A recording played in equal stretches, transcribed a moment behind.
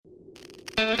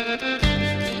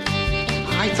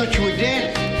I thought you were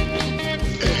dead.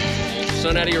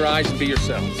 Sun out of your eyes and be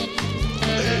yourselves.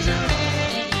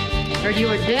 Heard you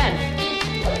were dead.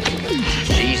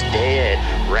 She's dead,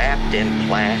 wrapped in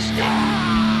plastic.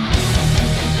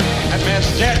 That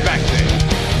man's dead back there.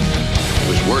 It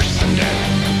was worse than dead.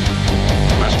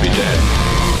 Must be dead.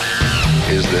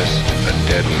 Is this a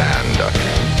dead man, Doctor?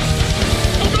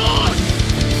 Oh God!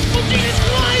 Oh Jesus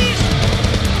Christ!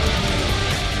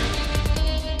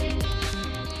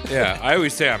 Yeah, I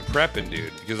always say I'm prepping,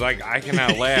 dude, because I can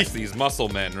outlast these muscle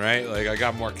men, right? Like, I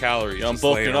got more calories I'm just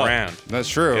laying bulking up. around. That's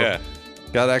true. Yeah.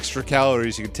 Got extra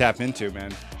calories you can tap into,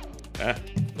 man. Yeah.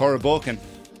 Part of bulking.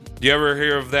 Do you ever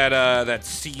hear of that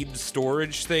seed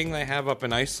storage thing they have up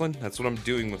in Iceland? That's what I'm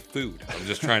doing with food. I'm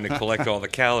just trying to collect all the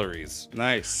calories.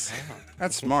 Nice.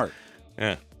 That's smart.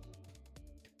 Yeah.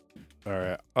 All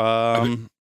right.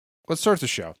 Let's start the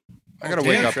show. I gotta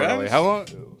wake up Travis. early. How long?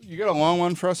 You got a long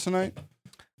one for us tonight?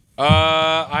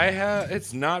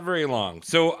 It's not very long.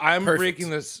 So I'm breaking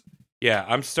this. Yeah,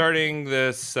 I'm starting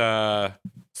this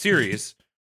series.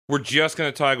 We're just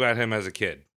gonna talk about him as a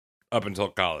kid up until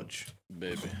college.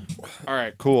 Baby. All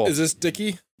right, cool. Is this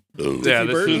Dickie? Yeah,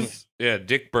 this Burton? is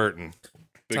Dick Burton.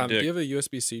 Big Tom, dick. do you have a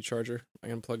USB-C charger I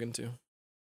can plug into?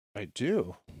 I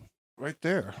do. Right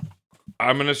there.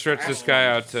 I'm gonna stretch this guy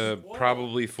out to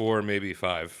probably 4, maybe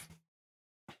 5.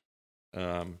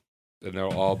 And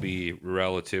they'll all be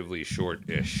relatively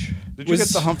short-ish. Did you get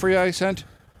the Humphrey I sent?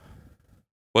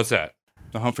 What's that?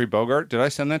 The Humphrey Bogart? Did I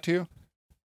send that to you?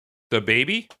 The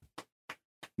baby?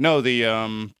 No,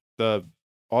 the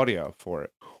audio for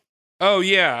it. Oh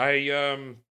yeah,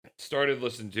 I started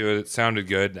listening to it. It sounded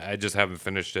good. I just haven't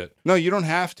finished it. No, you don't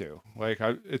have to. Like,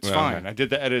 it's Well, fine. okay. I did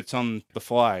the edits on the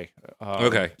fly.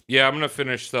 Okay. Yeah, I'm gonna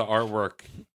finish the artwork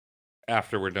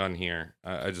after we're done here.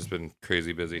 I just been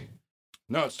crazy busy.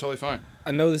 No, it's totally fine.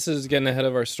 I know this is getting ahead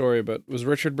of our story, but was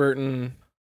Richard Burton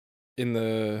in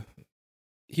the...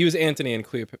 He was Antony in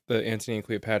the Antony and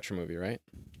Cleopatra movie, right?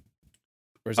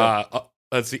 Or is that...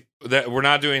 Let's see. That we're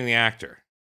not doing the actor.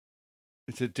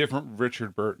 It's a different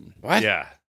Richard Burton. What? Yeah,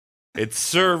 it's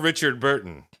Sir Richard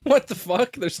Burton. What the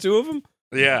fuck? There's two of them?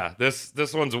 Yeah,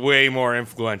 this one's way more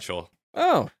influential.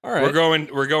 Oh, all right.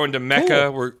 We're going to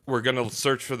Mecca. Cool. We're gonna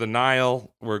search for the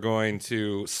Nile. We're going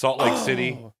to Salt Lake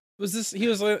City. Was this? He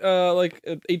was like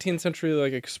an 18th century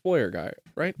like explorer guy,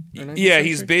 right? Or 19th Yeah,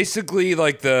 he's century? basically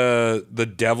like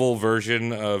the devil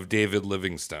version of David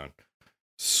Livingstone.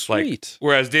 Sweet. Like,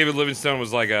 whereas David Livingstone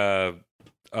was like a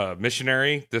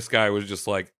missionary, this guy was just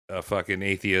like a fucking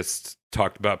atheist.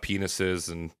 Talked about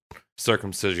penises and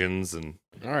circumcisions and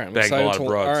All right, I'm banged a excited lot to... of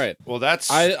broads. All right. Well,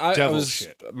 that's I devil was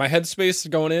shit. my headspace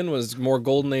going in was more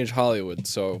golden age Hollywood,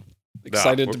 so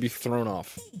excited to be thrown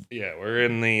off. Yeah, we're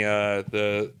in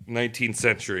the 19th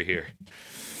century here.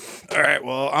 All right,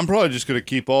 well, I'm probably just going to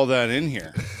keep all that in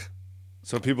here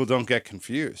so people don't get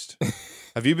confused.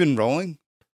 Have you been rolling?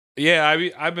 Yeah,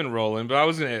 I've been rolling, but I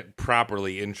was gonna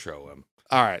properly intro him.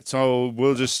 All right, so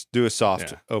we'll just do a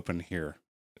soft open here.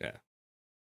 Yeah.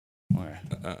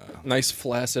 Nice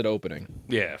flaccid opening.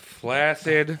 Yeah,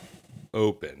 flaccid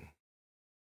open.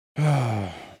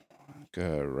 Gotta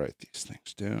write these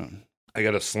things down. I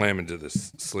gotta slam into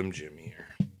this Slim Jim here.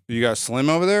 You got Slim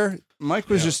over there? Mike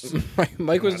was just...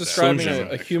 Mike was describing Slim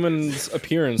Jim, a human's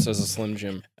appearance as a Slim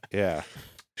Jim. Yeah.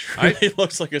 It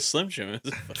looks like a Slim Jim.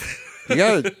 You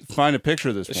gotta find a picture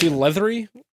of this Is she leathery?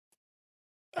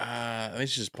 I think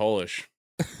she's Polish.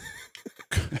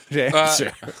 Good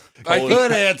answer.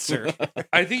 Good answer.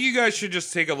 I think you guys should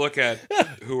just take a look at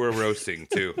who we're roasting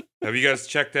too. Have you guys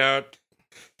checked out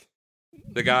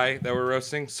the guy that we're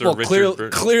roasting, Sir Richard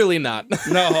Burton? Clearly not.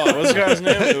 No, what's the guy's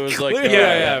name? It was like Clearly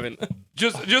I haven't.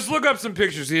 Just look up some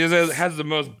pictures. He has the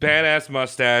most badass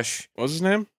mustache. What's his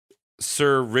name?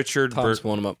 Sir Richard Tom's Burton.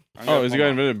 pulling him up. Oh, is the guy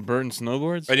invented Burton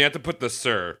snowboards? And you have to put the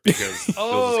Sir because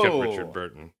they'll just get Richard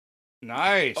Burton.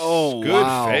 Nice. Oh, good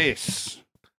wow. face.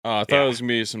 Oh, I thought it was gonna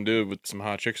be some dude with some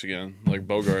hot chicks again, like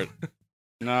Bogart.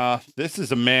 Nah, this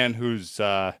is a man who's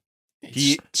Stare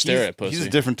at pussy. He's a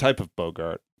different type of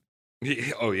Bogart.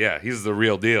 Oh yeah, he's the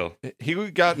real deal. He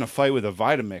got in a fight with a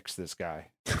Vitamix, this guy.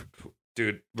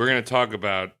 Dude, we're gonna talk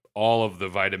about all of the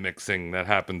Vitamixing that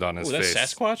happened on his Ooh, that's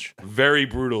face. Sasquatch? Very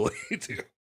brutally, too.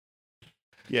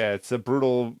 Yeah, it's a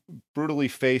brutally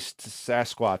faced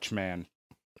Sasquatch man.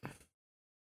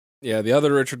 Yeah, the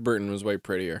other Richard Burton was way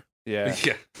prettier. Yeah.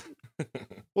 Yeah.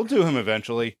 We'll do him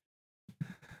eventually.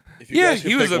 If you guys could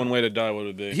he was pick one way to die, what would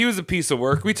it be? He was a piece of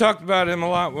work. We talked about him a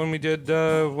lot when we did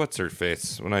what's her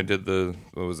face? When I did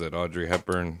what was it, Audrey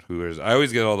Hepburn, I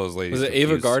always get all those ladies. Was it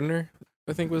Ava confused. Gardner?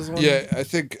 I think was the one. Yeah, I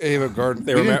think Ava Gardner.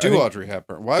 They We were didn't I do think Audrey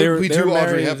Hepburn. Why did we do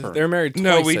Audrey Hepburn? They were married twice,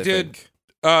 No, we I did.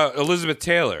 think. Elizabeth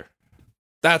Taylor.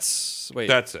 That's wait.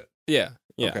 That's it. yeah.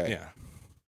 Okay. Yeah.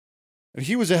 And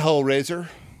he was a Hellraiser.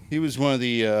 He was one of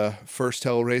the first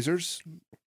Hellraisers.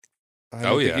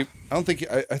 I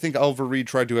think Oliver Reed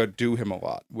tried to outdo him a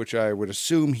lot, which I would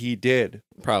assume he did.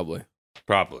 Probably.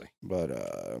 But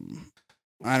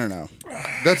I don't know.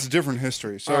 That's a different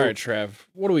history. So, All right, Trev.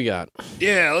 What do we got?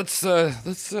 Yeah, let's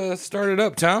start it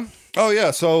up, Tom. Oh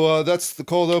yeah, so that's the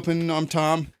cold open. I'm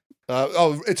Tom.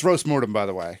 It's roast mortem, by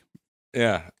the way.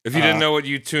 Yeah. If you didn't know what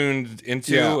you tuned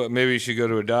into, maybe you should go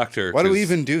to a doctor. Why do we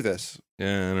even do this?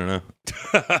 Yeah, I don't know.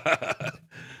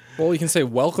 Well, we can say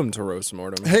welcome to Roast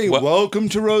Mortem. Hey, welcome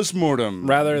to roast mortem.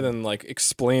 Rather than like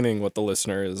explaining what the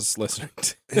listener is listening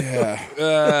to.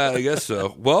 Yeah. I guess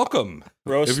so. Welcome.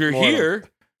 Roast If you're here,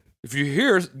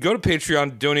 go to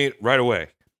Patreon, donate right away.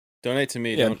 Donate to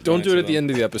me. Yeah, don't do it at the end.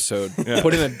 end of the episode.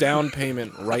 Put in a down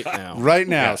payment right now. Right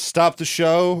now, stop the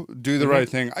show, do the right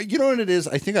thing. You know what it is?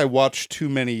 I think I watched too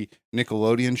many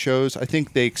Nickelodeon shows. I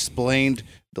think they explained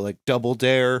the like Double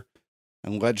Dare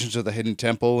and Legends of the Hidden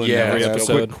Temple and every a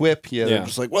episode. quick quip. Yeah, they're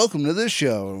just like, welcome to this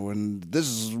show, and this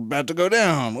is about to go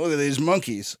down. Look at these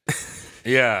monkeys.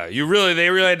 Yeah, they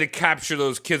really had to capture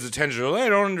those kids' attention. They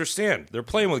don't understand. They're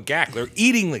playing with gack. They're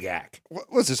eating the gack.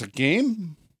 What's this, a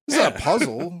game? This is not a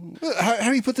puzzle. How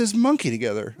do you put this monkey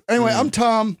together? Anyway, I'm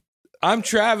Tom. I'm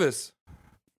Travis.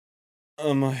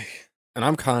 Oh my. And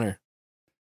I'm Connor.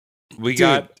 We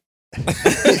got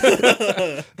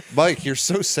Mike, you're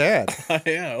so sad. I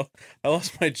am. I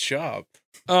lost my job.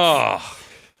 Oh,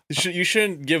 You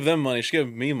shouldn't give them money. You should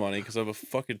give me money because I have a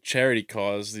fucking charity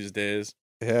cause these days.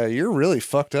 Yeah, you're really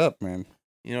fucked up, man.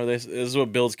 You know, this is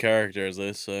what builds character, as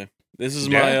they say. This is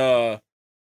my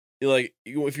like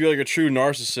if you're like a true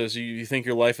narcissist, you think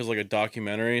your life is like a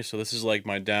documentary. So this is like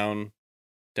my down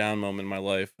moment in my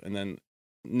life, and then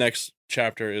next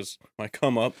chapter is my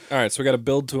come up. All right, so we got to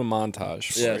build to a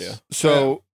montage for you.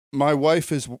 So my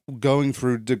wife is going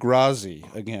through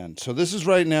Degrassi again. So this is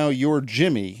right now you're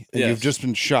Jimmy, and you've just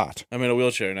been shot. I'm in a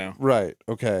wheelchair now. Right.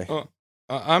 Okay.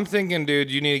 I'm thinking, dude,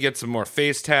 you need to get some more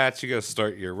face tats. You got to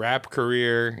start your rap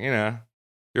career. You know,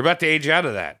 you're about to age out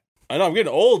of that. I know I'm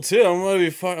getting old too. I'm gonna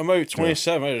be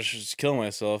 27. I should just kill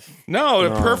myself. No,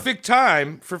 the perfect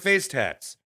time for face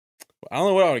tats. I don't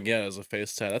know what I would get as a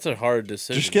face tat. That's a hard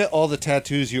decision. Just get all the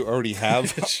tattoos you already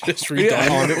have. just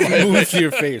redone Move to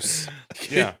your face.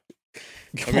 Yeah.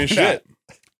 I mean, shit.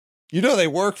 You know they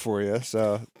work for you,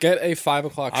 so Get a 5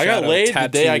 o'clock. I got laid the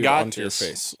day I got onto this. your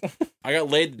face. I got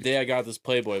laid the day I got this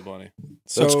Playboy bunny.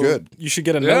 So That's good. You should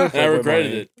get another. Yeah. And I Playboy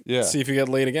regretted bunny. it. yeah. See if you get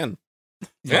laid again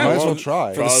Yeah, might as well well, try.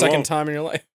 for the Probably second won't. time in your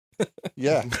life.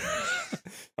 Yeah.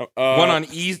 One on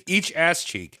each ass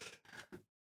cheek.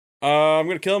 I'm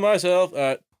gonna kill myself.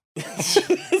 Sorry.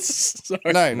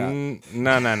 No, you're not.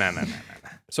 No.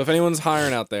 So if anyone's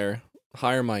hiring out there,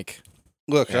 hire Mike.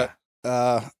 Look, Yeah.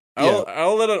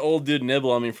 I'll let an old dude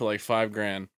nibble on me for like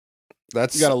 $5,000.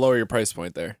 that's You got to lower your price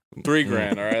point there.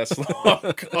 $3,000. All right, that's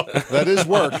oh, God. that is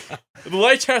work. The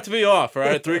lights have to be off. All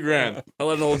right, $3,000. I'll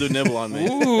let an old dude nibble on me.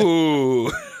 Ooh.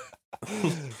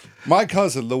 My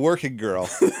cousin, the working girl.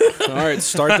 All right,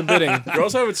 start the bidding.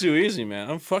 Girls have it too easy, man.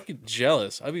 I'm fucking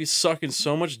jealous. I'd be sucking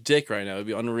so much dick right now. It'd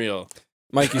be unreal.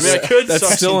 Mike, you I mean, I said could that's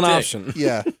suck still an some dick. option.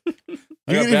 Yeah.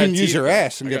 You got can bad even use teeth, your man.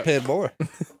 ass and I get got- paid more.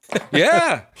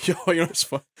 Yeah. Yo, you know what's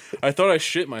fun? I thought I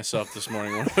shit myself this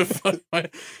morning.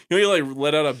 You like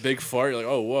let out a big fart. You're like,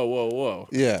 oh, whoa.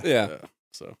 Yeah. Yeah.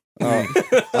 So Oh.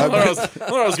 I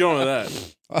thought I was going with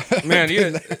that. Man,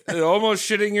 you almost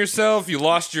shitting yourself. You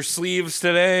lost your sleeves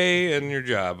today and your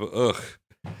job. Ugh.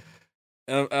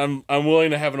 And I'm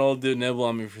willing to have an old dude nibble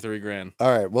on me for $3,000. All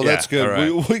right. Well, Yeah, that's good. all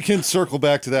right. We can circle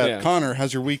back to that. Yeah. Connor,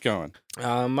 how's your week going?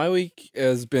 My week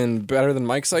has been better than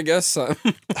Mike's, I guess.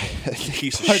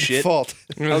 Piece of My shit. fault.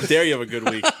 How dare you have a good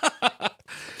week? I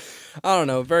don't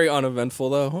know. Very uneventful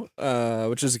though,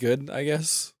 which is good, I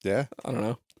guess. Yeah. I don't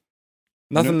know.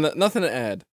 Nothing to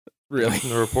add, really.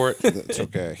 The report. That's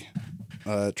okay.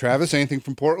 Travis, anything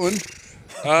from Portland?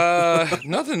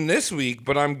 Nothing this week,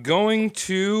 but I'm going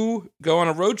to go on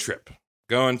a road trip.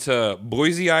 Going to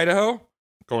Boise, Idaho.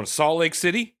 Going to Salt Lake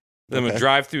City. Then I'm Okay. gonna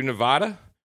drive through Nevada.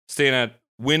 Staying at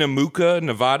Winnemucca,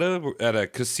 Nevada, at a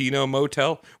casino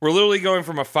motel. We're literally going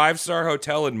from a 5-star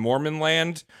hotel in Mormon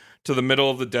land to the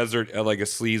middle of the desert at like a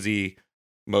sleazy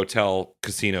motel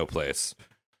casino place.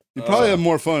 You probably have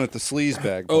more fun at the sleaze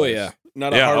bag. Oh place. yeah.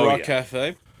 Not a Yeah, Hard oh, Rock yeah.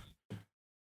 Cafe.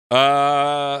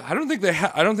 I don't think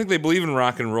I don't think they believe in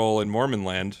rock and roll in Mormon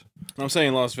land. I'm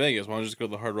saying Las Vegas. Why don't you just go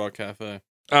to the Hard Rock Cafe?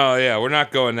 Oh yeah, we're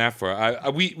not going that far.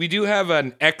 We do have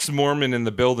an ex-Mormon in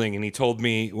the building, and he told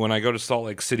me when I go to Salt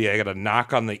Lake City, I got to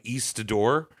knock on the east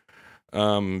door,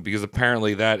 because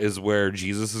apparently that is where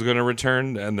Jesus is going to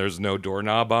return, and there's no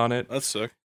doorknob on it. That's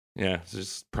sick. Yeah, so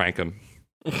just prank him.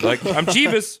 Like, I'm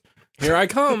Jeebus. Here I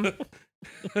come.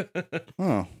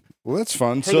 Oh, well, that's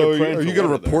fun. Heard So, they're praying are you for going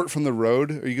to water report from the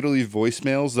road? Are you going to leave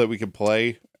voicemails that we can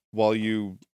play while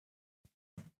you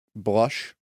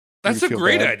blush? That's You a feel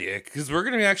great bad? idea, because we're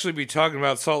going to actually be talking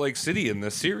about Salt Lake City in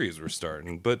this series we're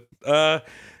starting. But,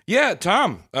 yeah,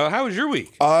 Tom, how was your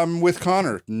week? I'm with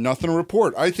Connor. Nothing to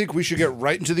report. I think we should get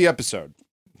right into the episode.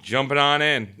 Jumping on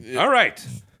in. All right.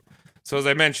 So as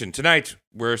I mentioned, tonight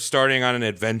we're starting on an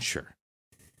adventure.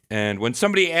 And when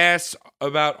somebody asked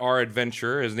about our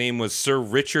adventure, his name was Sir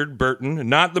Richard Burton,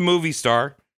 not the movie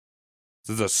star.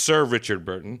 This is a Sir Richard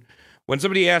Burton. When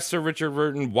somebody asked Sir Richard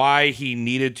Burton why he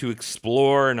needed to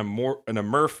explore and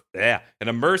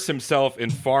immerse himself in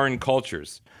foreign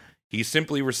cultures, he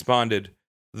simply responded,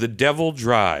 "The devil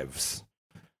drives."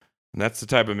 And that's the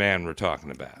type of man we're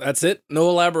talking about. That's it? No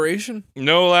elaboration?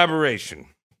 No elaboration.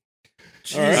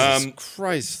 Jesus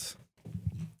Christ.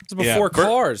 It's before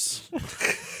cars.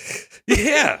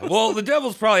 Yeah, well, the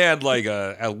devil's probably had like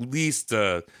at least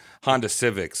a Honda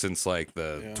Civic since like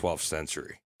the 12th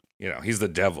century. You know, he's the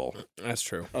devil. That's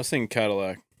true. I was thinking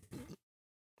Cadillac.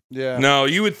 Yeah. No,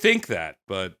 you would think that,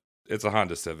 but it's a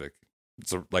Honda Civic.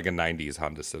 It's like a 90s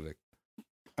Honda Civic.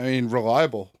 I mean,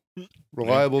 reliable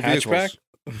vehicles. Hatchback?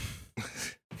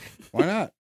 Why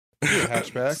not? Yeah,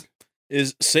 hatchback.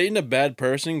 Is Satan a bad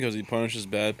person because he punishes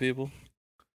bad people?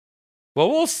 Well,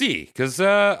 we'll see, because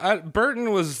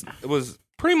Burton was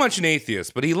pretty much an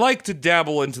atheist, but he liked to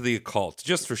dabble into the occult,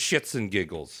 just for shits and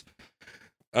giggles.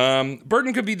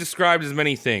 Burton could be described as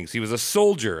many things. He was a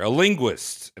soldier, a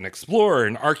linguist, an explorer,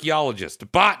 an archaeologist, a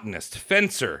botanist,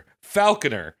 fencer,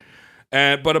 falconer,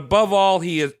 but above all,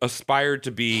 he aspired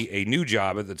to be a new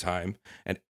job at the time,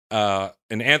 an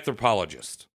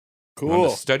anthropologist. Cool.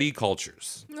 To study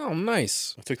cultures. Oh,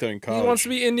 nice. I took that in He college. wants to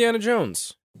be Indiana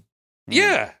Jones.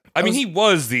 Yeah. I mean, he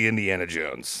was the Indiana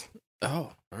Jones.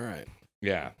 Oh, all right.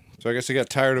 Yeah. So I guess he got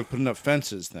tired of putting up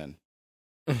fences then.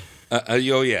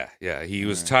 Oh, yeah. Yeah. He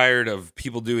was tired of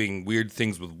people doing weird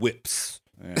things with whips.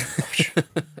 Yeah.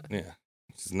 Yeah.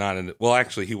 He's not in well,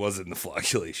 actually, he was in the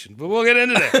flagellation, but we'll get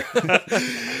into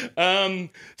that.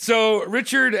 So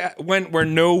Richard went where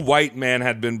no white man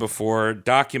had been before,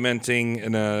 documenting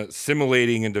and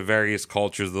assimilating into various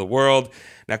cultures of the world.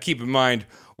 Now, keep in mind,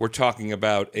 we're talking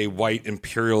about a white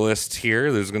imperialist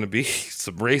here. There's going to be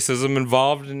some racism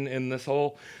involved in this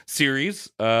whole series.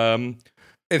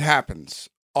 It happens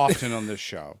often on this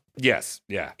show. Yes,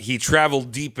 yeah. He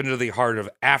traveled deep into the heart of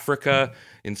Africa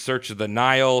in search of the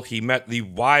Nile. He met the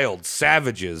wild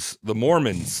savages, the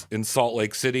Mormons, in Salt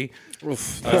Lake City.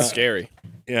 Oof, that's scary.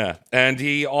 Yeah, and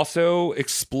he also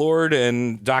explored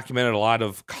and documented a lot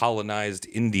of colonized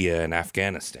India and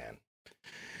Afghanistan.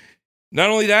 Not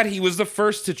only that, he was the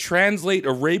first to translate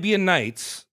Arabian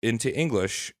Nights into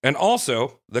English, and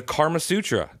also the Kama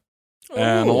Sutra.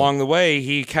 And along the way,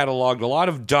 he cataloged a lot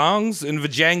of dongs and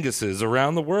vajanguses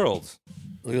around the world.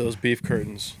 Look at those beef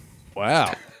curtains.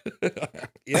 Wow. Yeah.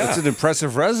 That's an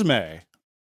impressive resume.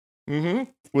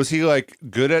 Mm-hmm. Was he like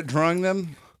good at drawing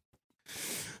them?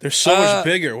 They're so much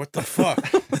bigger. What the fuck?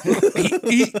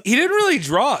 he didn't really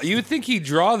draw. You would think he'd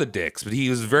draw the dicks, but he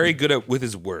was very good at with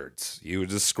his words. He would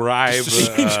describe. He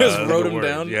just wrote the them words.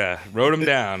 down? Yeah, wrote them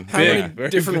down. How Big. many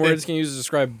different words can you use to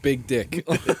describe big dick? He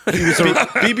was a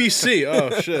BBC.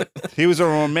 Oh, shit. He was a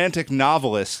romantic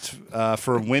novelist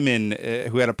for women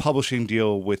who had a publishing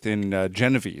deal within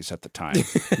Genevieve's at the time.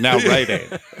 Now Rite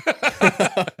Aid.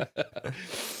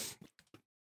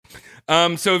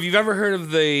 So if you've ever heard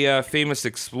of the famous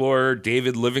explorer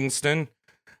David Livingstone,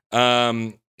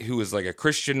 who was like a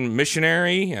Christian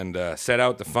missionary and set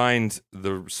out to find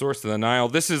the source of the Nile,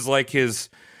 this is like his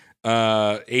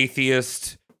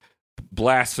atheist,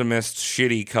 blasphemous,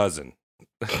 shitty cousin.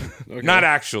 Okay. Not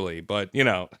actually, but you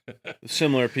know.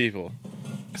 Similar people.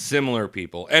 Similar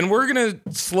people. And we're going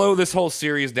to slow this whole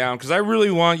series down because I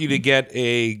really want you to get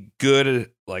a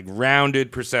good, like,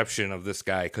 rounded perception of this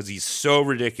guy because he's so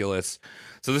ridiculous.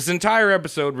 So this entire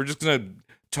episode, we're just going to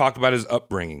talk about his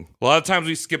upbringing. A lot of times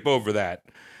we skip over that,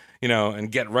 you know, and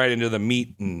get right into the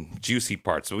meat and juicy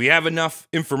parts. So we have enough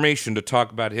information to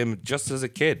talk about him just as a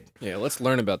kid. Yeah, let's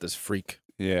learn about this freak.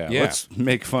 Yeah, Yeah. let's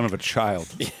make fun of a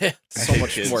child. Yeah, so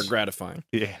much more gratifying.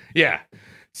 Yeah. Yeah.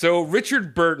 So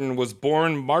Richard Burton was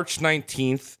born March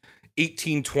 19th,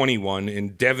 1821 in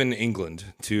Devon, England,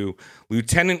 to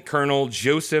Lieutenant Colonel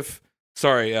Joseph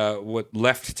what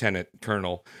Lieutenant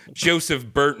Colonel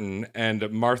Joseph Burton and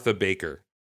Martha Baker.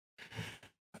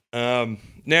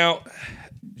 Now,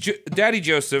 Daddy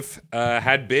Joseph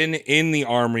had been in the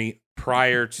army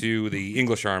prior to the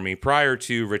English army, prior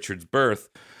to Richard's birth,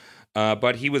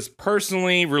 but he was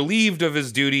personally relieved of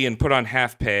his duty and put on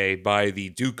half pay by the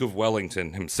Duke of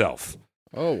Wellington himself.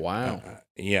 Oh, wow.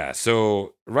 Yeah,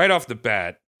 so right off the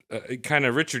bat, kind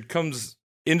of Richard comes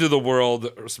into the world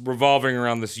revolving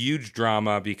around this huge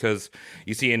drama because,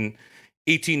 you see, in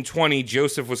 1820,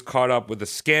 Joseph was caught up with a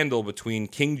scandal between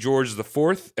King George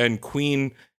IV and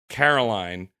Queen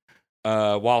Caroline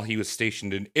while he was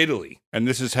stationed in Italy. And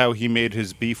this is how he made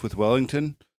his beef with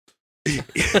Wellington?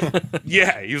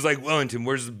 Yeah, he was like, Wellington,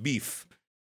 where's the beef?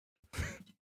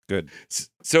 Good.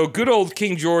 So good old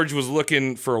King George was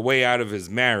looking for a way out of his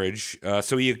marriage,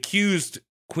 so he accused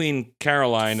Queen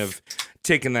Caroline of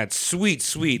taking that sweet,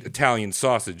 sweet Italian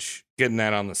sausage, getting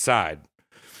that on the side.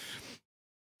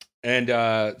 And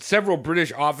several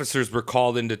British officers were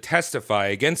called in to testify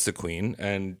against the Queen,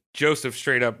 and Joseph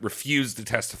straight up refused to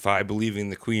testify, believing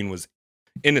the Queen was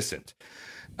innocent.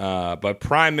 But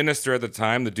Prime Minister at the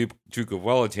time, the Duke of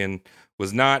Wellington,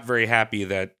 was not very happy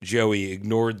that Joey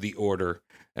ignored the order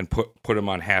and put him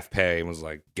on half pay and was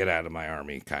like, get out of my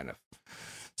army, kind of,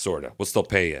 sort of. We'll still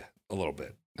pay you a little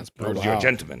bit. That's brutal. You're a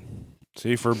gentleman.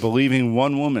 See, for believing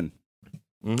one woman.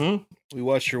 Mm-hmm. We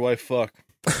watched your wife fuck.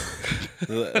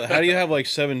 How do you have like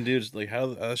 7 dudes? Like, how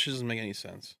that shit doesn't make any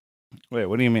sense. Wait,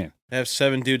 what do you mean? They have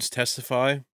 7 dudes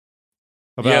testify.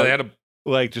 Yeah, they had a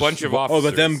like just bunch of officers. Oh,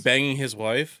 but them banging his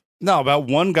wife? No, about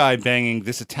one guy banging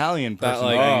this Italian person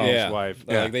banging his wife.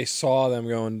 Yeah. Like they saw them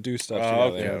go and do stuff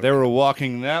together. Okay. Yeah, they were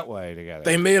walking that way together.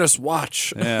 They made us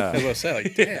watch. Yeah. I was gonna say,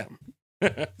 like, damn.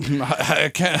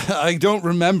 I don't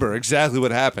remember exactly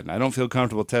what happened. I don't feel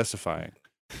comfortable testifying.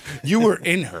 You were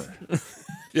in her.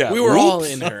 Yeah, we were all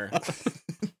in her.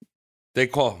 They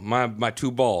call my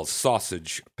 2 balls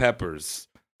sausage, peppers,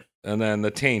 and then the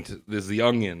taint is the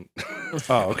onion.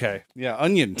 Oh, okay. Yeah,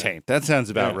 onion taint. That sounds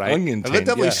about right. Onion taint. That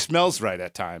definitely smells right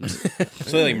at times.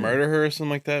 So they like murder her or something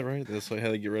like that, right? That's like how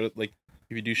they get rid of, like,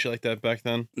 if you do shit like that back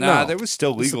then. Nah, No. there was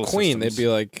still It's legal the Queen. systems. They'd be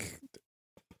like,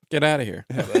 get out of here.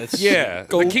 Yeah,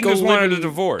 Go, the king go just live wanted a in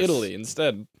divorce. Italy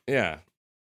instead. Yeah.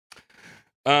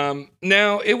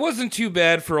 Now, it wasn't too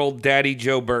bad for old Daddy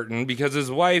Joe Burton because his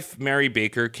wife, Mary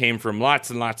Baker, came from lots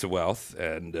and lots of wealth.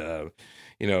 And,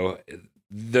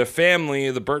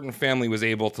 the Burton family was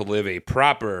able to live a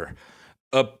proper,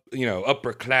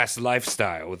 upper class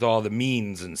lifestyle with all the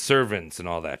means and servants and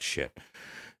all that shit.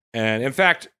 And in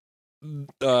fact,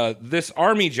 this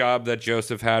army job that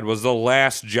Joseph had was the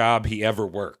last job he ever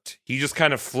worked. He just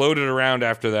kind of floated around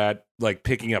after that, like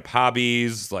picking up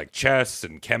hobbies like chess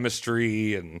and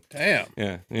chemistry and damn.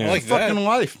 Yeah. I like fucking that.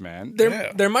 life, man.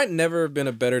 There might never have been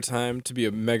a better time to be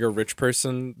a mega rich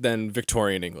person than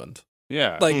Victorian England.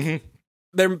 Yeah. Like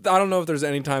I don't know if there's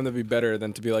any time that'd be better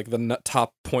than to be like the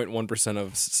top 0.1%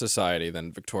 of society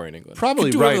than Victorian England. Probably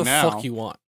you can do right whatever now. the fuck you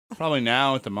want. Probably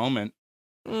now at the moment.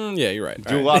 Yeah, you're right.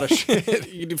 Do a lot of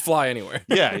shit. You can fly anywhere.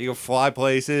 Yeah, you can fly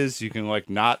places. You can like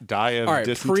not die of All right,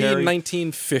 dysentery.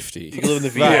 pre-1950. You can live in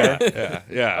the VR.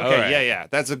 Yeah. Okay, yeah.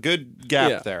 That's a good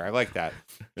gap there. I like that.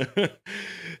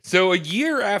 So a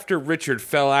year after Richard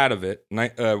fell out of it,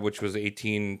 which was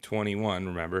 1821,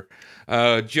 remember,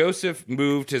 Joseph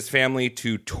moved his family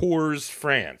to Tours,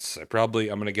 France. I'm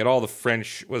going to get all the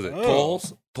French, was it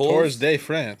Tours? Tours de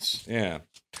France. Yeah,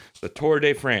 the Tour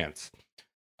de France.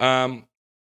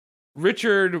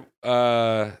 Richard,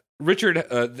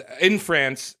 in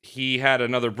France, he had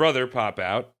another brother pop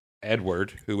out,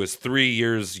 Edward, who was 3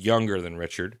 years younger than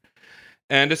Richard.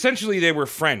 And essentially they were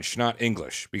French, not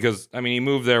English, because, he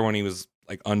moved there when he was,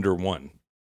 like, under 1,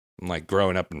 and, like,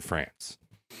 growing up in France.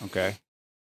 Okay.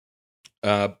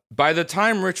 By the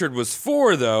time Richard was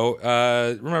 4, though,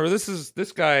 remember,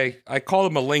 this guy, I call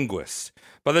him a linguist.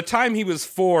 By the time he was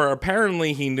 4,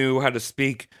 apparently he knew how to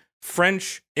speak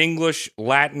French, English,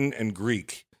 Latin, and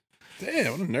Greek.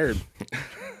 Damn, what a nerd.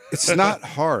 It's not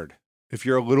hard if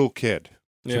you're a little kid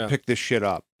to Yeah. pick this shit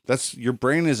up. Your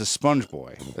brain is a sponge,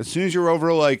 boy. As soon as you're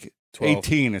over like 12.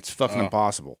 18, it's fucking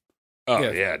impossible. Oh,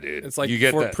 Yeah. yeah, dude. It's like you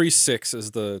get that. pre-6 is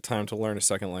the time to learn a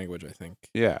second language, I think.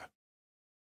 Yeah.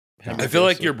 I feel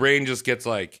like your brain just gets,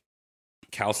 like,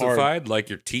 calcified, like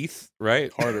your teeth,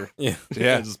 right? Harder. Yeah.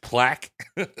 Yeah. Just plaque.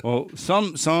 Well,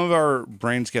 some of our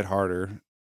brains get harder.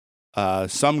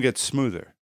 Some get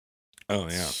smoother. Oh,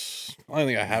 yeah. I don't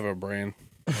think I have a brain.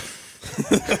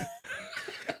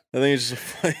 I think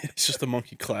it's just a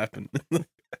monkey clapping.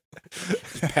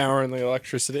 Power and the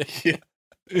electricity.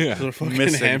 It's a fucking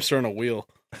Missing. hamster on a wheel.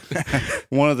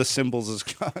 One of the symbols is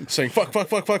gone. Saying fuck.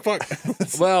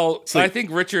 Well, I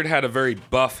think Richard had a very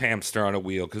buff hamster on a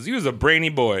wheel because he was a brainy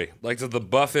boy, like the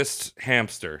buffest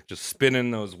hamster, just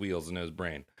spinning those wheels in his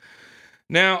brain.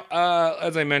 Now,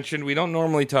 as I mentioned, we don't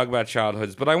normally talk about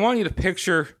childhoods, but I want you to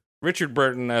picture Richard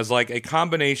Burton as like a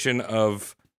combination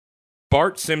of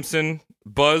Bart Simpson,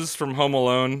 Buzz from Home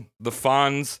Alone, the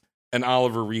Fonz, and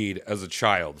Oliver Reed as a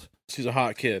child. He's a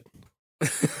hot kid.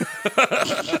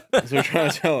 That's what they're trying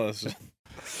to tell us.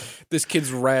 This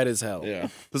kid's rad as hell. Yeah.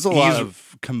 There's a lot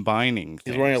of combining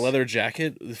things. He's wearing a leather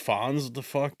jacket. The Fonz, what the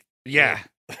fuck? Yeah.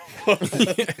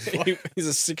 He's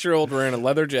a 6-year-old wearing a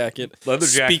leather jacket,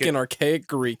 speaking archaic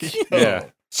Greek. Yeah.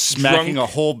 Smacking a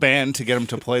whole band to get him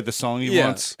to play the song he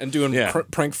wants. And doing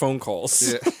prank phone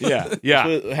calls. Yeah.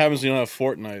 What happens when you don't have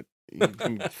Fortnite?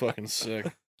 You're fucking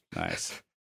sick. Nice.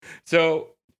 So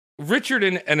Richard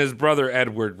and his brother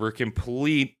Edward were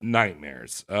complete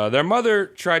nightmares. Their mother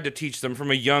tried to teach them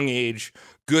from a young age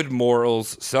good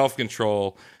morals,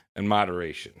 self-control, and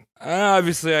moderation.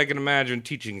 Obviously, I can imagine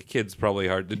teaching a kid's probably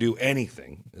hard. To do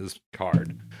anything is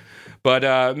hard.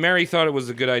 But Mary thought it was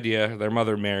a good idea. Their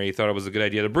mother, Mary, thought it was a good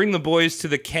idea to bring the boys to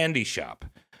the candy shop.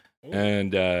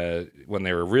 And when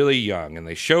they were really young, and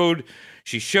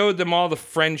she showed them all the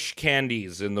French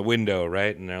candies in the window,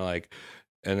 right? And they're like,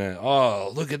 and then,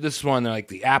 oh, look at this one. They're like,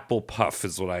 the apple puff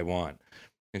is what I want.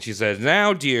 And she says,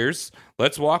 now, dears,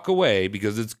 let's walk away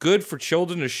because it's good for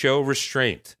children to show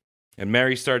restraint. And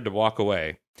Mary started to walk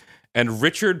away. And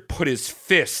Richard put his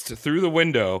fist through the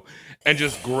window and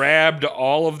just grabbed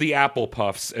all of the apple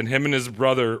puffs, and him and his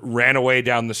brother ran away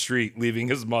down the street, leaving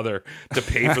his mother to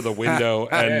pay for the window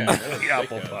and the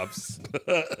apple puffs.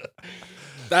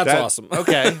 That's awesome.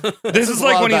 Okay. This is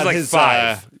like when he's like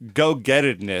 5.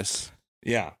 Go-gettedness.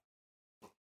 Yeah.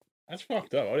 That's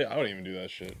fucked up. I wouldn't even do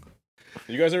that shit.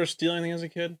 Did you guys ever steal anything as a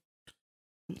kid?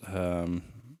 I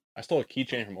stole a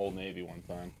keychain from Old Navy one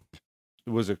time.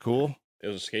 Was it cool? It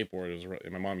was a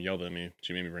skateboard. My mom yelled at me.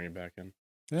 She made me bring it back in.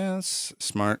 Yeah, that's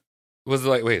smart. Was it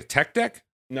like, wait, a tech deck?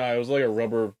 No, it was like a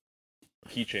rubber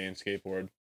keychain skateboard.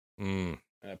 And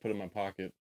I put it in my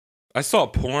pocket. I saw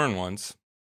porn once.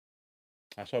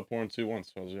 I saw porn too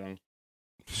once when I was young.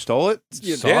 Stole it?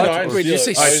 Wait, did you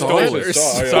say stole it?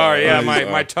 Sorry, yeah,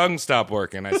 my tongue stopped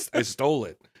working. I stole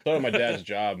it. I stole my dad's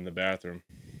job in the bathroom.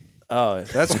 Oh,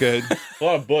 that's good. A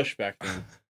lot of bush back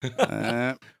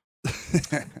then.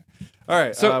 All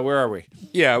right, so where are we?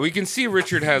 Yeah, we can see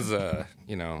Richard has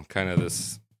kind of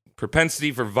this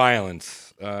propensity for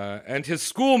violence. And his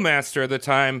schoolmaster at the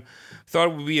time thought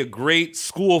it would be a great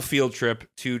school field trip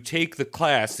to take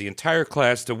the entire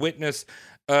class, to witness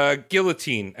a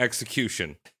guillotine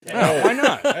execution. Oh, why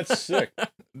not? That's sick.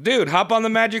 Dude, hop on the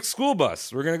magic school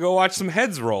bus. We're going to go watch some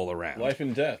heads roll around. Life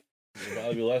and death. It's a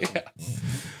valuable lesson. Yeah.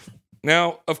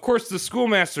 Now, of course, the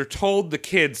schoolmaster told the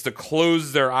kids to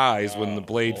close their eyes when the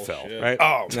blade fell, right?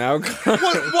 Oh, now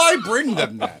why bring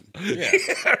them then? Yeah,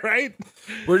 right?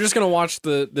 We're just going to watch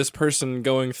this person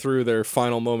going through their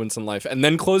final moments in life, and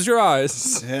then close your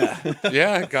eyes.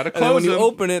 Yeah, got to close and when you them.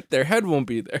 open it, their head won't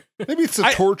be there. Maybe it's the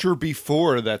torture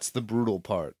before that's the brutal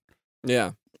part.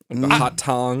 Yeah. Like the hot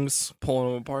tongs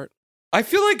pulling them apart. I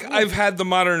feel like I've had the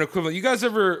modern equivalent. You guys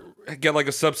ever get like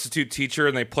a substitute teacher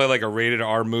and they play like a rated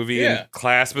R movie in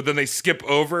class, but then they skip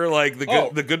over like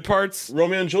the good parts?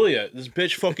 Romeo and Juliet. This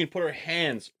bitch fucking put her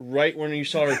hands right when you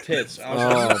saw her tits. I was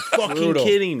like, fucking brutal.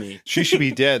 kidding me. She should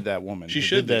be dead, that woman. She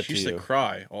should be. She used to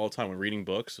cry all the time when reading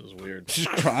books. It was weird. She's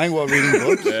crying while reading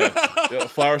books? Yeah.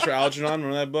 Flowers for Algernon,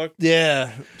 remember that book?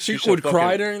 Yeah. She would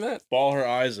cry during that? Bawl her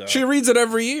eyes out. She reads it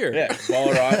every year. Yeah,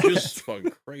 bawl her eyes. She was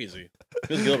fucking crazy.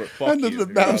 Miss Gilbert, fuck And you. then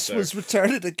the mouse was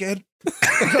retarded again.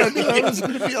 I knew I was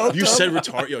going to be all You dumb. said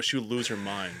retard. Yo, she would lose her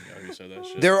mind. Yo, you said that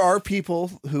shit. There are people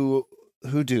who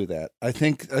do that. I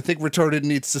think retarded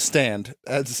needs to stand.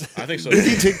 I think so. We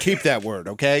need to keep that word,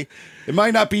 okay? It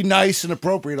might not be nice and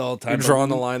appropriate all the time. You're drawing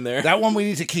the line there. That one we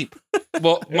need to keep.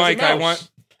 Well, Mike, I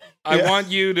want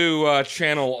you to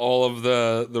channel all of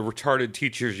the retarded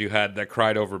teachers you had that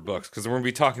cried over books, because we're going to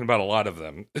be talking about a lot of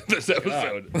them in this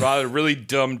episode. A lot of really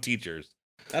dumb teachers.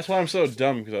 That's why I'm so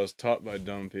dumb, because I was taught by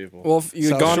dumb people. Well, if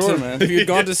you'd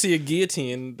gone to see a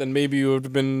guillotine, then maybe you would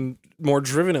have been more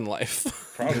driven in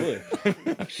life. Probably.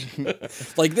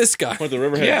 Like this guy. Went to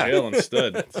Riverhead Jail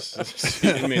instead.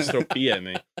 Inmates throw pee at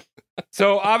me.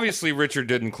 So obviously Richard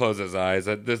didn't close his eyes.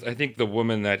 I think the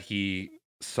woman that he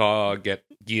saw get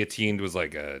guillotined was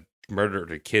like a murder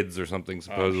to kids or something,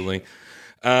 supposedly.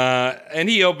 And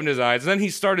he opened his eyes. And then he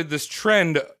started this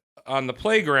trend on the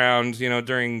playground,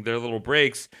 during their little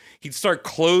breaks, he'd start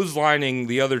clotheslining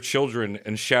the other children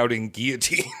and shouting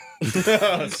guillotine.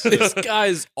 This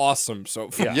guy's awesome so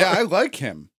far. Yeah, I like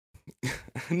him.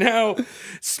 Now,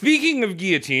 speaking of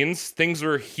guillotines, things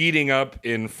were heating up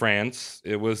in France.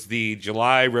 It was the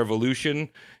July Revolution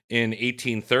in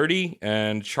 1830,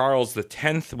 and Charles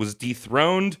X was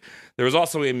dethroned. There was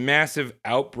also a massive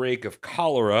outbreak of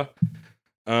cholera.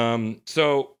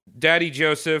 So Daddy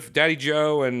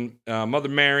Joe, and Mother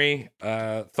Mary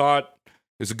thought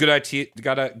it was a good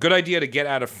idea to get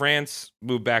out of France,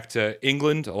 move back to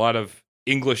England. A lot of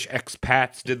English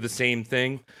expats did the same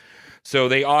thing. So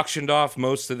they auctioned off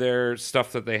most of their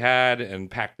stuff that they had and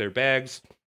packed their bags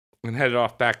and headed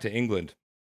off back to England.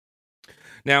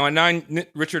 Now,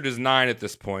 Richard is 9 at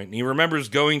this point, and he remembers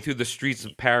going through the streets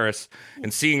of Paris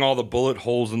and seeing all the bullet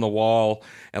holes in the wall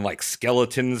and, like,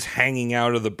 skeletons hanging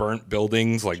out of the burnt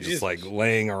buildings, like, just, like,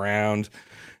 laying around,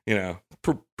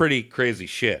 pretty crazy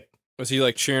shit. Was he,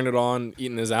 like, cheering it on,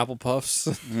 eating his apple puffs?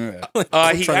 Yeah.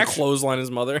 Trying to clothesline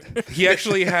his mother? He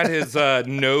actually had his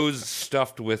nose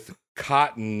stuffed with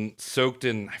cotton soaked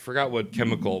in, I forgot what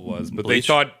chemical it was, but Bleach. They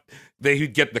thought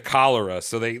they'd get the cholera,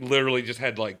 so they literally just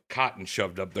had like cotton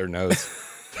shoved up their nose.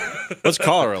 What's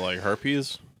cholera, like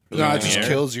herpes? No, it just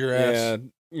kills your ass. Yeah,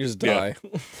 you just die.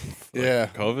 Yeah.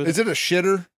 COVID? Is it a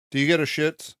shitter? Do you get a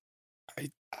shit?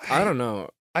 I don't know.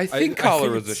 I think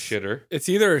cholera is a shitter. It's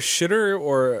either a shitter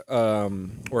or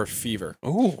a fever.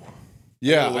 Oh,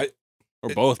 yeah, or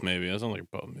both maybe. It sounds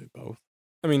like both.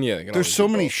 I mean, yeah. There's so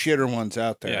many shitter ones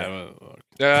out there.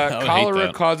 Yeah,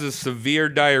 cholera causes severe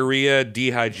diarrhea,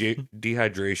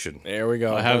 dehydration. There we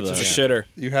go. I have that. It's a shitter.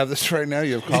 You have this right now?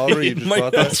 You have cholera? You just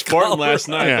bought that? Spartan last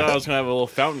night. I thought I was going to have a little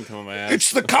fountain come on my ass.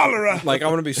 It's the cholera! Like, I'm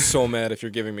going to be so mad if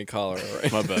you're giving me cholera,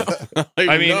 right? My bad.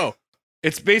 I mean,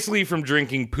 it's basically from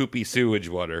drinking poopy sewage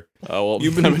water. Oh, well,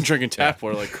 I've been drinking tap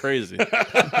water like crazy.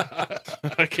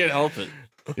 I can't help it.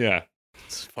 Yeah.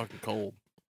 It's fucking cold.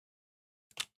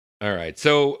 All right.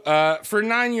 So for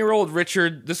 9-year-old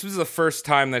Richard, this was the first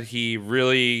time that he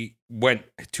really went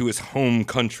to his home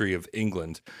country of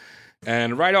England.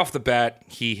 And right off the bat,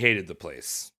 he hated the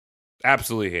place.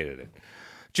 Absolutely hated it.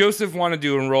 Joseph wanted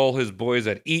to enroll his boys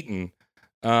at Eton,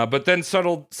 but then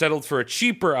settled for a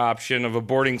cheaper option of a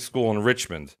boarding school in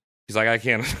Richmond. He's like, I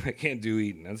can't do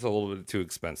Eton. That's a little bit too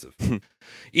expensive.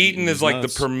 Eton is like the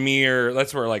premier.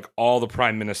 That's where like all the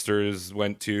prime ministers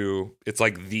went to. It's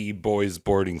like the boys'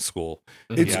 boarding school.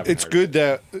 It's good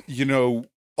that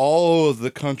all of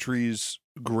the country's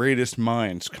greatest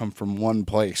minds come from one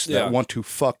place that want to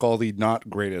fuck all the not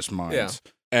greatest minds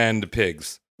and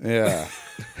pigs. Yeah,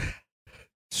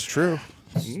 it's true.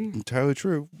 It's entirely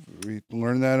true. We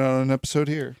learned that on an episode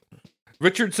here.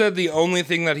 Richard said the only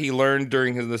thing that he learned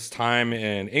during this time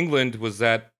in England was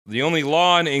that the only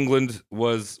law in England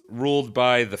was ruled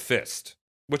by the fist,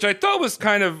 which I thought was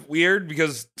kind of weird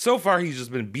because so far he's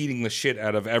just been beating the shit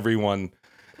out of everyone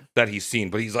that he's seen.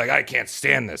 But he's like, I can't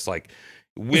stand this. Like,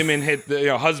 women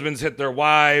husbands hit their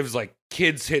wives, like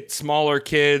kids hit smaller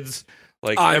kids,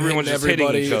 like everyone's just hitting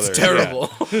each other. It's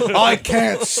terrible. Yeah. I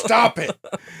can't stop it.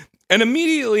 And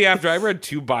immediately after, I read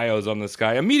 2 bios on this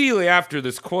guy. Immediately after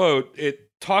this quote, it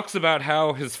talks about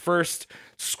how his first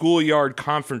schoolyard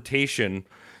confrontation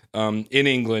in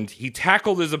England, he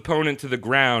tackled his opponent to the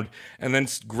ground and then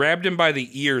grabbed him by the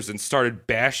ears and started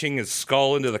bashing his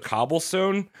skull into the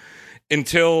cobblestone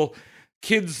until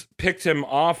kids picked him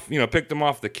off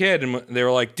the kid, and they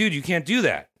were like, dude, you can't do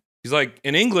that. He's like,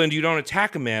 in England, you don't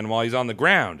attack a man while he's on the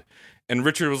ground. And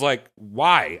Richard was like,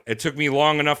 why? It took me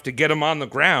long enough to get him on the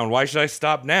ground. Why should I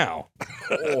stop now?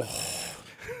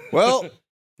 Well,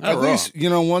 at least,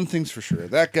 one thing's for sure.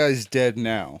 That guy's dead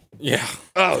now. Yeah.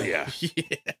 Oh, yeah.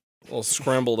 Little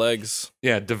scrambled eggs.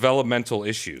 Yeah, developmental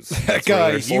issues. That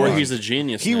guy, he's a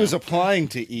genius. He was applying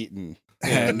to Eton,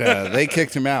 and they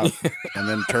kicked him out and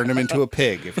then turned him into a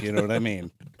pig, if you know what I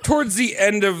mean. Towards the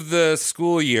end of the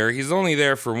school year, he's only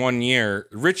there for 1 year,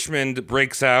 Richmond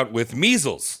breaks out with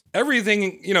measles.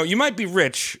 Everything, you might be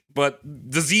rich, but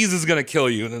disease is going to kill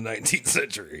you in the 19th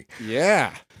century.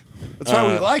 Yeah. That's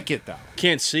why we like it, though.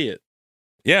 Can't see it.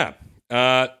 Yeah.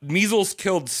 Measles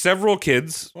killed several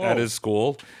kids at his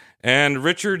school, and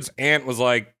Richard's aunt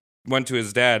went to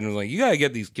his dad and was like, you got to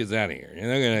get these kids out of here.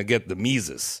 You're not going to get the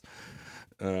measles.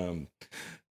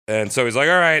 And so he's like,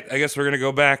 all right, I guess we're going to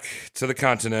go back to the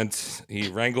continent. He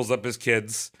wrangles up his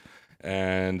kids.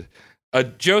 And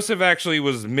Joseph actually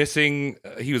was missing.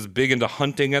 He was big into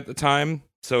hunting at the time.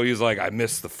 So he was like, I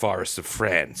miss the forests of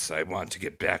France. I want to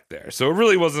get back there. So it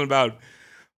really wasn't about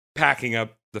packing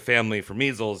up the family for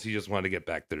measles. He just wanted to get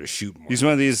back there to shoot more. He's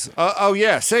one of these,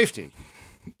 safety.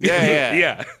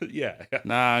 Yeah.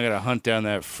 Nah, I gotta hunt down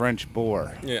that French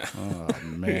boar. Yeah. Oh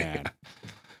man.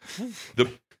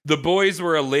 The boys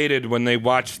were elated when they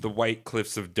watched the white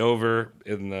cliffs of Dover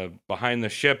behind the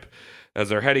ship. As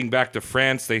they're heading back to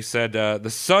France, they said, the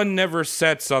sun never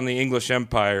sets on the English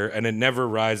Empire, and it never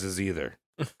rises either.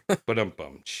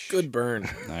 Ba-dum-bum. Good burn.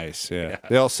 Nice, yeah.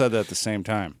 They all said that at the same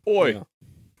time. Oi.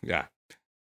 Yeah.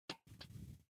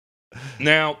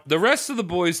 Now, the rest of the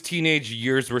boys' teenage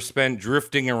years were spent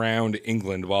drifting around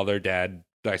England while their dad,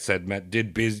 I said,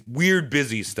 did weird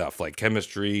busy stuff like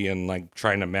chemistry and like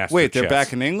trying to master Wait, they're chess.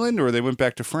 back in England or they went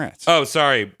back to France? Oh,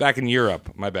 sorry. Back in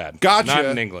Europe. My bad. Gotcha. Not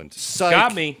in England. Psych.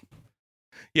 Got me.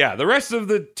 Yeah, the rest of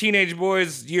the teenage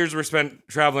boys' years were spent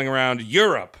traveling around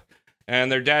Europe.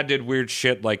 And their dad did weird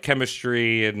shit like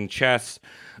chemistry and chess.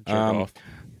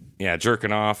 Yeah,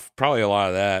 jerking off. Probably a lot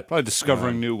of that. Probably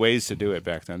discovering new ways to do it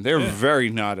back then. They were very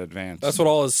not advanced. That's what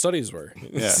all his studies were.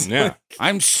 Yeah.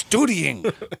 I'm studying.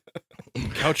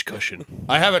 Couch cushion.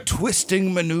 I have a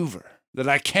twisting maneuver that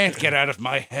I can't get out of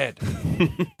my head.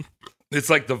 It's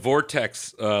like the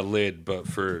Vortex lid, but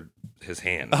for his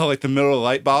hand. Oh, like the Miller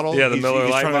Lite bottle? Yeah, the Miller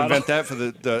he's Lite trying bottle. to invent that for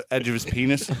the edge of his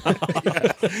penis.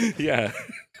 Yeah.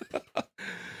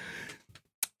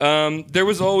 There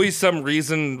was always some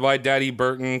reason why Daddy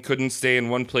Burton couldn't stay in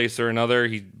one place or another,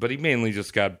 but he mainly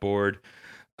just got bored.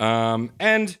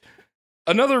 And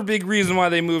another big reason why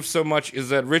they moved so much is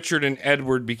that Richard and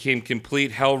Edward became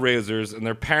complete hellraisers, and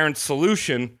their parents'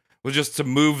 solution was just to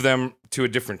move them to a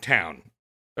different town.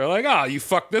 They're like, you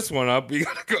fucked this one up. You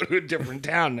gotta go to a different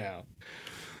town now.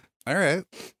 All right.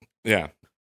 Yeah.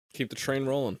 Keep the train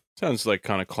rolling. Sounds like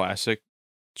kind of classic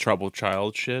troubled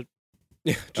child shit.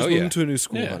 Yeah, just move to a new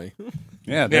school, honey.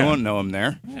 Yeah, they won't know him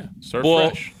there. Yeah, start Well,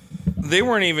 fresh. they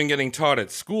weren't even getting taught at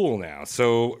school now.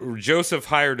 So Joseph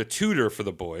hired a tutor for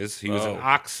the boys. He was an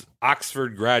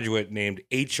Oxford graduate named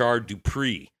H.R.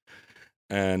 Dupree.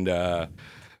 And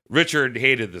Richard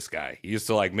hated this guy. He used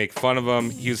to like make fun of him.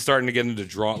 He was starting to get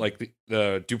into like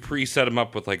the Dupree set him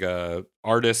up with like a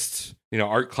artist,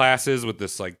 art classes with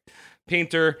this like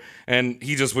painter, and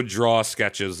he just would draw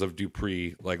sketches of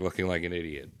Dupree like looking like an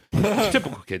idiot.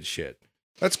 Typical kid shit.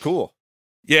 That's cool.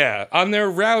 Yeah. On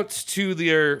their route to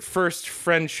their first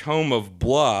French home of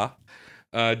Blois,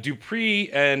 Dupree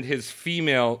and his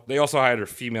they also hired a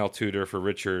female tutor for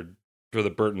Richard, for the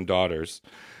Burton daughters.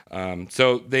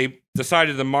 So they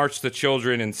decided to march the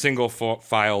children in single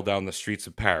file down the streets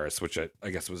of Paris, which I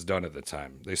guess was done at the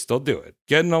time. They still do it.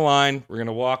 Get in the line. We're going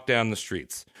to walk down the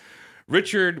streets.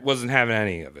 Richard wasn't having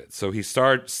any of it, so he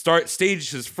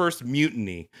staged his first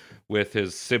mutiny with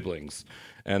his siblings.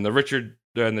 And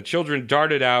the children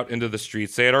darted out into the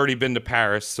streets. They had already been to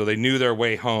Paris, so they knew their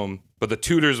way home, but the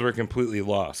tutors were completely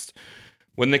lost.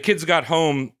 When the kids got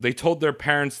home, they told their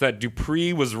parents that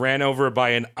Dupree was ran over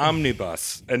by an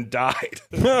omnibus and died.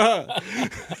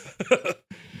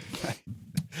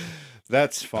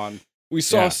 That's fun. We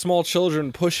saw small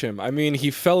children push him. I mean,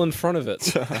 he fell in front of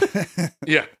it.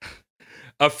 Yeah.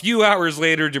 A few hours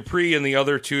later, Dupree and the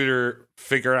other tutor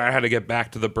figured out how to get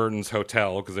back to the Burtons'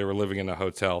 hotel because they were living in a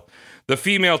hotel. The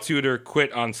female tutor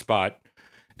quit on spot,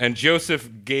 and Joseph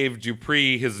gave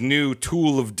Dupree his new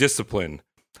tool of discipline,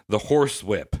 the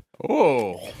horsewhip.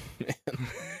 Oh, man.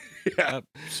 Yeah. That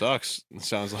sucks. It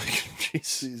sounds like,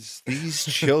 Jesus. These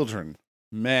children,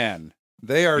 man,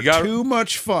 they are too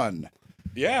much fun.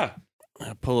 Yeah.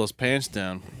 Pull those pants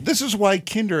down. This is why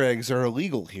Kinder eggs are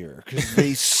illegal here, because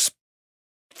they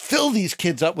fill these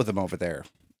kids up with them over there,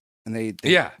 and they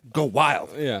go wild.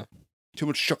 Yeah. Too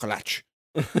much chocolate.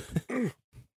 And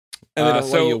they don't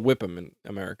let you whip them in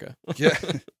America. Yeah.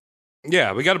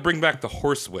 Yeah, we got to bring back the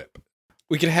horsewhip.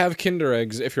 We could have Kinder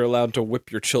eggs if you're allowed to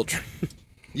whip your children.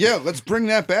 Yeah, let's bring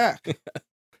that back.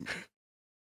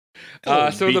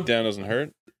 So beat the down doesn't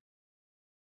hurt.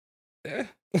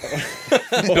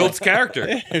 builds character.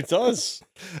 Yeah, it does.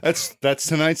 That's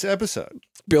tonight's episode.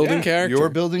 Building character. You're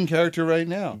building character right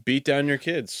now. Beat down your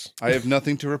kids. I have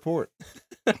nothing to report.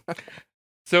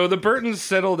 So the Burtons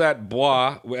settled at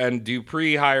Blois, and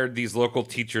Dupree hired these local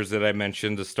teachers that I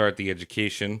mentioned to start the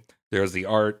education. There's the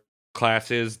art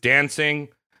classes, dancing,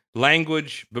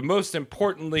 language, but most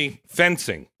importantly,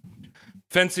 fencing.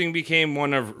 Fencing became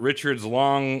one of Richard's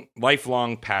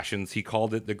lifelong passions. He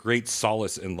called it the great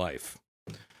solace in life.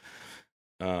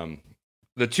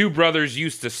 The two brothers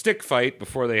used to stick fight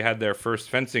before they had their first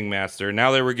fencing master.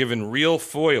 Now they were given real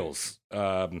foils.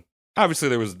 Obviously,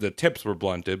 the tips were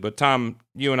blunted, but Tom,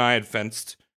 you and I had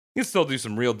fenced. You can still do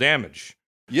some real damage.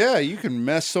 Yeah, you can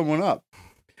mess someone up.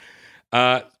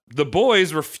 the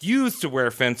boys refused to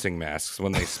wear fencing masks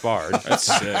when they sparred. That's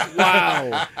sick.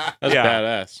 Wow. That's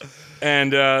badass.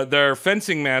 And their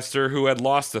fencing master, who had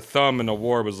lost a thumb in a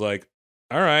war, was like,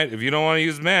 all right, if you don't want to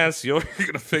use masks, you're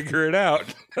going to figure it out.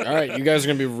 All right, you guys are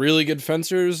going to be really good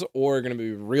fencers or going to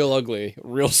be real ugly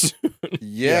real soon.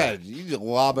 Yeah, you just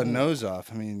lob a nose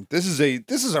off. I mean, this is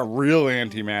a real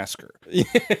anti-masker.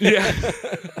 Yeah.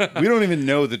 We don't even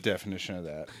know the definition of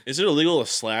that. Is it illegal to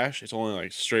slash? It's only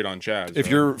like straight on chads. If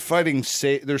right? you're fighting,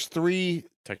 there's 3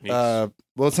 techniques.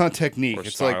 well, it's not technique. Or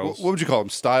It's styles. like what would you call them?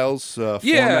 Styles.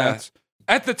 Yeah. Formats.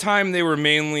 At the time, they were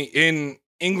mainly in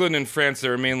England and France. They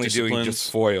were mainly doing Disciplines.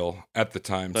 just foil at the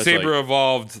time. That's Saber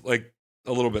evolved like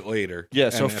a little bit later. Yeah.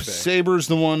 So And FA. Saber's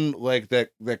the one like that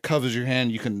covers your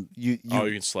hand. You can you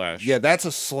can slash. Yeah, that's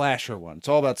a slasher one. It's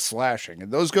all about slashing,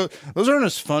 and those aren't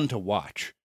as fun to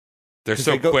watch. They're 'Cause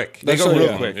so they go- quick. They go So, real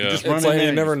yeah. quick. You Yeah. just It's run in like there you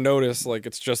and never notice, like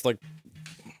it's just like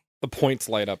the points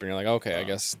light up and you're like, okay, I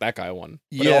guess that guy won.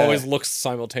 But it Yeah. always looks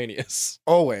simultaneous.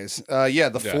 Always. The Yeah.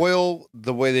 foil,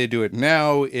 the way they do it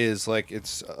now is like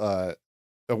it's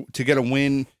to get a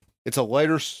win, it's a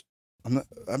lighter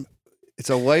it's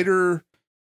a lighter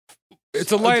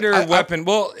It's a lighter weapon.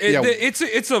 Well, yeah.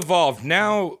 it's evolved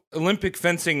now. Olympic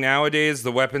fencing nowadays,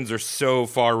 the weapons are so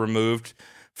far removed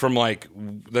from like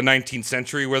the 19th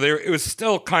century, where it was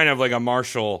still kind of like a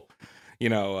martial, type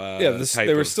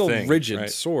they were of still thing, rigid right?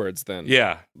 swords then.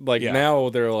 Yeah, Like yeah. now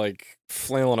they're like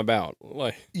flailing about.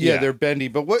 Like yeah, Yeah. they're bendy.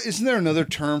 But what isn't there another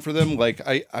term for them? Like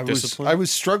Discipline? I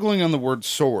was struggling on the word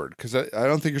sword because I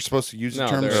don't think you're supposed to use the no,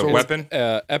 term they're sword. weapon?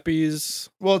 eppies.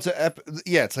 Well, it's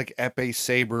it's like epee,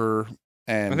 saber,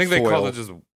 and I think they foil. called it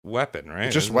just weapon,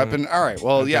 right? Just Isn't weapon. All right.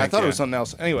 Well, I yeah, I think, thought it yeah. was something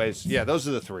else. Anyways, yeah, those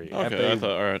are the 3. Okay, Epee, I thought,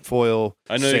 all right. foil,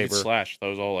 I know saber. you could slash. That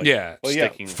was all like Yeah. Well, yeah,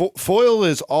 sticking. foil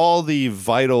is all the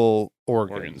vital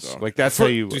organs. Organs, Like that's For- how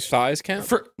you. Do thighs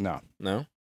count? No. No.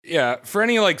 Yeah, for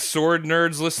any like sword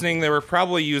nerds listening, they were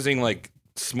probably using like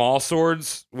small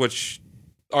swords, which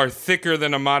are thicker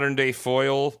than a modern day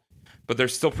foil, but they're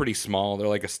still pretty small. They're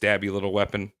like a stabby little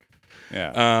weapon.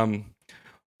 Yeah.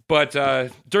 But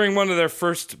during one of their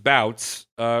first bouts,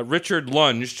 Richard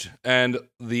lunged, and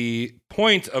the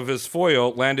point of his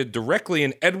foil landed directly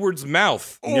in Edward's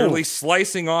mouth, nearly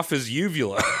slicing off his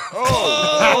uvula.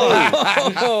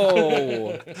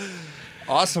 Oh.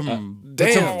 Awesome.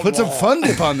 damn. Put some fun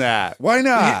dip on that. Why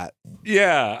not?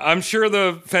 Yeah, I'm sure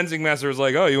the fencing master was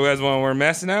like, "Oh, you guys want to wear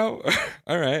masks now?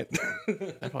 All right."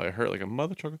 That probably hurt like a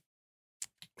mother trucker.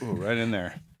 Ooh, right in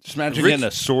there. Just imagine getting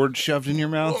a sword shoved in your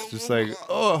mouth. Just like,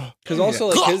 oh. Because also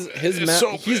like his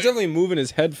he's definitely moving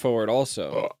his head forward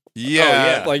also.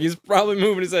 Yeah. Like he's probably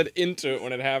moving his head into it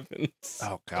when it happens.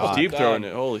 Oh, God. Deep throwing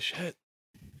it. Holy shit.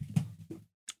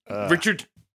 Richard,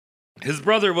 his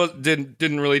brother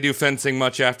didn't really do fencing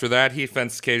much after that. He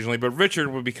fenced occasionally, but Richard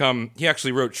he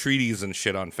actually wrote treatises and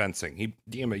shit on fencing. He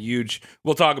became a huge.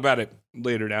 We'll talk about it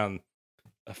later down.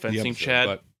 A fencing episode, chad.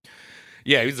 but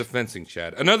yeah, he's a fencing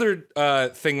chad. Another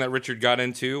thing that Richard got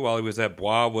into while he was at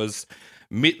Blois was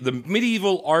the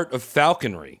medieval art of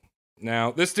falconry.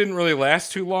 Now, this didn't really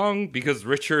last too long because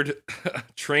Richard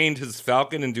trained his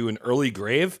falcon into an early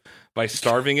grave by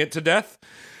starving it to death.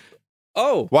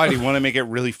 Oh. Why? Do you want to make it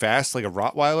really fast like a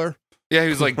Rottweiler? Yeah, he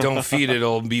was like, don't feed it,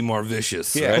 it'll be more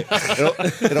vicious, Yeah.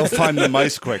 right? It'll find the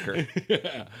mice quicker.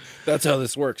 That's how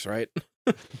this works, right?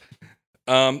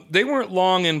 They weren't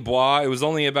long in Blois. It was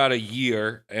only about a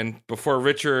year. And before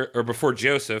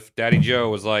Joseph, Daddy Joe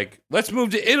was like, let's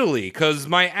move to Italy because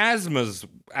my asthma's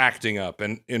acting up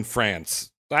in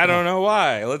France. I don't know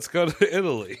why. Let's go to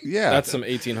Italy. Yeah. That's some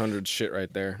 1800s shit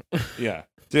right there. Yeah.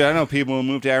 Dude, I know people who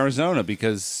move to Arizona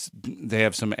because they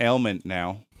have some ailment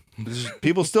now.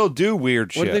 People still do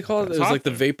weird shit. What do they call it? It was like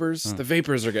the vapors. The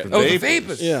vapors are getting. Oh, the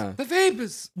vapors. Yeah. The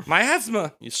vapors. My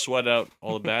asthma. You sweat out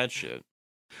all the bad shit.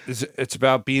 It's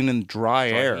about being in dry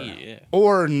air. Yeah.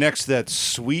 Or next to that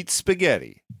sweet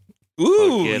spaghetti.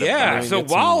 Ooh, Forget yeah. about it. So Get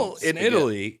some while in spaghetti.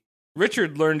 Italy,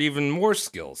 Richard learned even more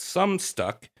skills. Some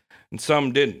stuck and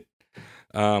some didn't.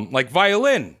 Like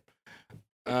violin.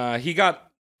 He got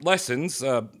lessons.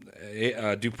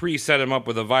 Dupree set him up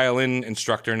with a violin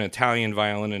instructor, an Italian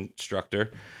violin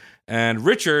instructor. And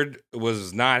Richard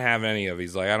was not having any of it.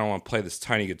 He's like, I don't want to play this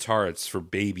tiny guitar. It's for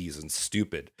babies and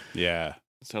stupid. Yeah.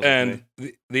 Sounds like And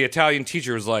the Italian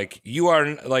teacher was like, you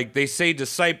are, like, they say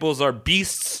disciples are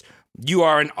beasts. You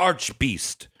are an arch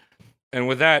beast. And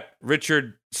with that,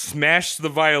 Richard smashed the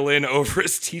violin over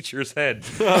his teacher's head.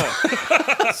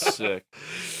 sick.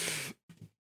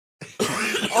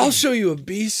 I'll show you a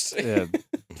beast. Yeah.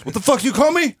 What the fuck do you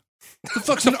call me? What the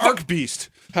fuck's an arc beast?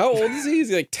 How old is he? Is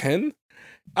he like 10?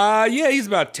 Yeah, he's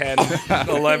about 10,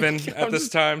 11 at this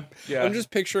time. Yeah. I'm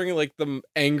just picturing like the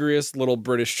angriest little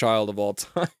British child of all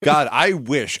time. God, I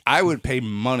wish I would pay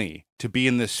money to be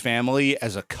in this family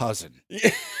as a cousin.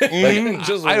 Like,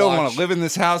 I don't want to live in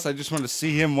this house. I just want to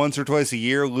see him once or twice a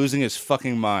year losing his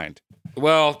fucking mind.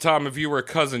 Well, Tom, if you were a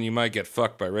cousin, you might get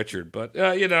fucked by Richard, but,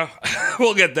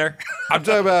 we'll get there. I'm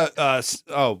talking about,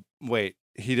 oh, wait,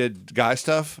 he did guy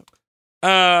stuff?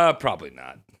 Probably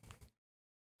not.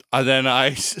 Then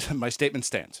my statement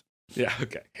stands. Yeah,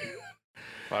 okay.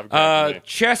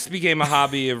 Chess became a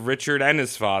hobby of Richard and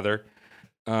his father,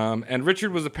 and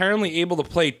Richard was apparently able to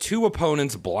play 2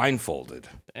 opponents blindfolded.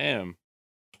 Damn.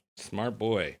 Smart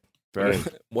boy.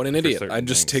 What an idiot. I'd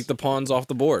just take the pawns off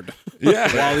the board.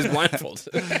 Yeah. While he's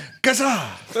blindfolded.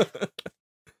 Gaza!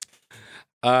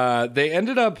 They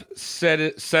ended up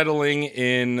settling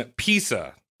in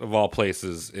Pisa, of all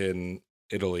places, in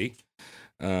Italy.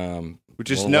 Which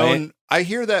is known. I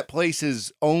hear that place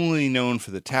is only known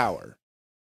for the tower.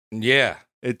 Yeah.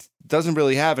 It doesn't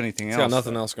really have anything else. It's got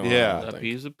nothing else going on. Yeah.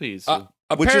 Piece.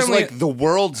 Which is like the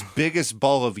world's biggest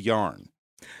ball of yarn.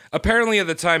 Apparently, at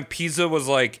the time, Pisa was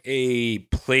like a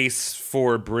place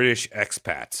for British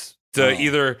expats to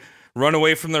either run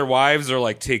away from their wives or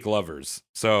like take lovers.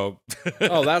 So,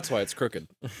 oh, that's why it's crooked.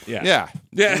 Yeah.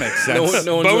 That makes sense.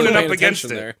 No one's boning really up against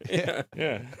there.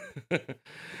 Yeah.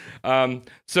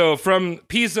 So from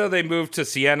Pisa, they moved to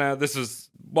Siena. This was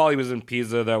while he was in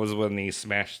Pisa. That was when he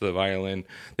smashed the violin.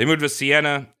 They moved to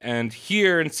Siena, and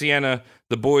here in Siena,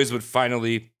 the boys would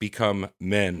finally become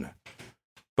men.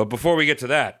 But before we get to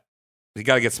that, you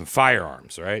got to get some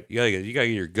firearms, right? You got to get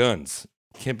your guns.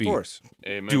 Can't be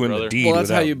doing the deed. Well, that's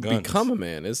how you guns. become a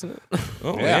man, isn't it?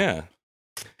 Oh, yeah.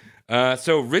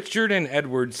 So Richard and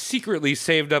Edward secretly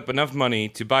saved up enough money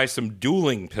to buy some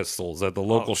dueling pistols at the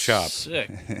local shop.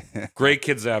 Sick. Great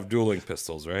kids have dueling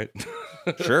pistols, right?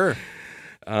 Sure.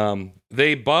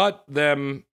 They bought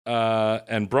them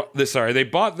and brought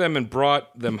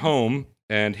them home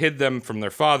and hid them from their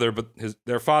father. But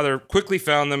their father quickly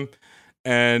found them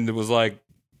and was like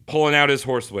pulling out his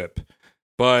horsewhip.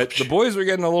 But the boys were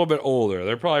getting a little bit older.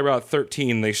 They're probably about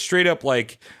 13. They straight up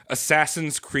like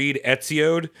Assassin's Creed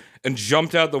Ezio'd and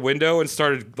jumped out the window and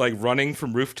started like running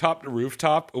from rooftop to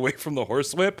rooftop away from the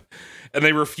horsewhip. And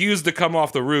they refused to come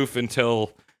off the roof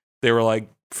until they were like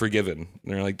forgiven.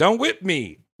 And they're like, "Don't whip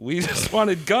me. We just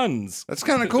wanted guns." That's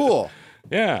kind of cool.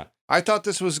 Yeah. I thought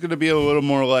this was going to be a little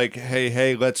more like,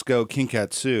 hey, let's go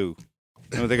Kinkatsu.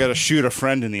 You know, they got to shoot a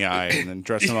friend in the eye and then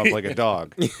dress him up like a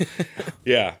dog.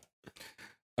 Yeah.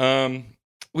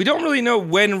 We don't really know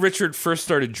when Richard first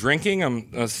started drinking.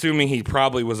 I'm assuming he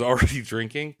probably was already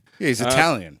drinking. Yeah, he's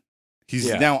Italian. He's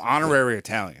now honorary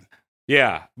Italian.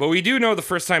 Yeah, but we do know the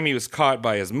first time he was caught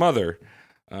by his mother.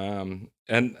 And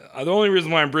the only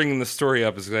reason why I'm bringing this story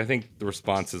up is because I think the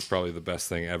response is probably the best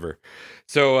thing ever.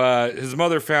 So his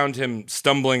mother found him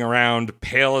stumbling around,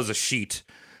 pale as a sheet,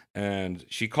 and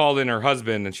she called in her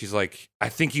husband, and she's like, "I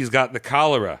think he's got the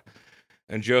cholera."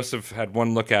 And Joseph had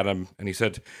one look at him, and he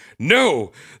said,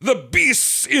 "No, the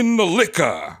beast's in the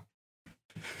liquor."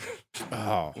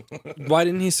 Oh. Why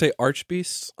didn't he say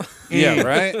archbeast? Yeah,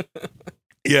 right?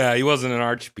 Yeah, he wasn't an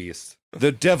archbeast.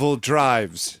 The devil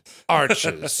drives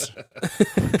arches.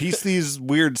 Piece these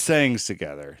weird sayings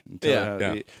together.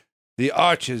 The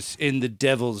arches in the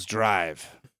devil's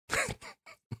drive.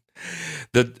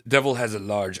 The devil has a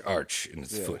large arch in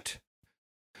his foot.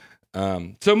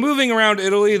 So moving around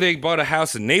Italy, they bought a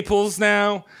house in Naples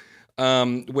now,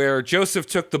 where Joseph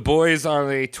took the boys on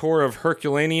a tour of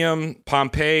Herculaneum,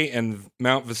 Pompeii, and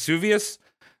Mount Vesuvius.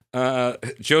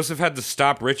 Joseph had to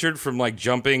stop Richard from like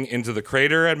jumping into the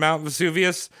crater at Mount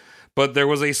Vesuvius, but there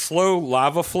was a slow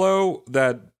lava flow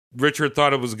that Richard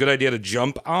thought it was a good idea to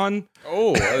jump on.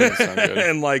 Oh, that doesn't sound good.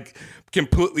 And like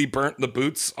completely burnt the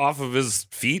boots off of his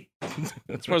feet.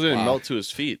 That's why it didn't melt to his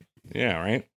feet. Yeah,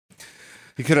 right.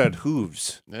 He could have had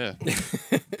hooves. Yeah.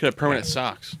 Could have permanent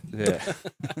socks. Yeah.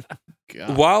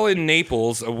 God. While in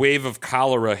Naples, a wave of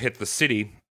cholera hit the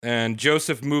city, and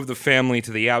Joseph moved the family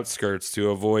to the outskirts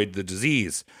to avoid the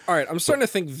disease. All right, I'm starting to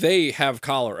think they have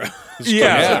cholera.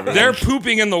 Yeah, they're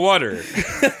pooping in the water.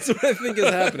 That's what I think is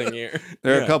happening here.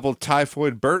 There are a couple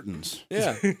typhoid Burtons.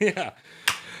 Yeah. Yeah.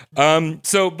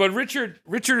 But Richard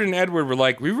and Edward were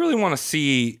like, we really want to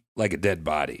see like a dead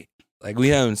body. Like we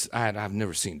haven't, I've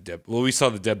never seen dead. Well, we saw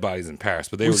the dead bodies in Paris,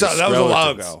 but that was a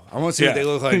while ago. I want to see what they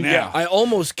look like now. Yeah. I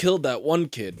almost killed that one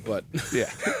kid, but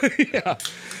yeah. Yeah.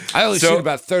 I only seen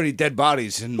about 30 dead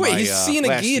bodies in my Wait, he's seen a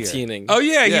last guillotining. Year. Oh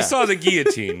yeah, he saw the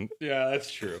guillotine. Yeah,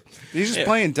 that's true. He's just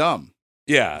playing dumb.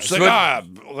 Yeah. She's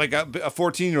like a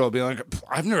 14-year-old being like,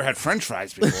 I've never had French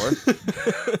fries before.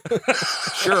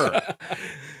 Sure.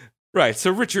 Right.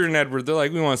 So Richard and Edward, they're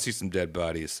like, we want to see some dead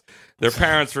bodies. Their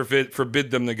parents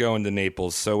forbid them to go into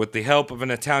Naples. So with the help of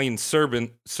an Italian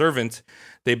servant,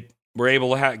 they were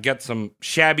able to get some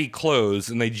shabby clothes,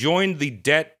 and they joined the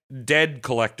dead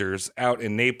collectors out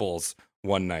in Naples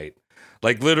one night.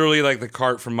 Like literally like the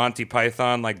cart from Monty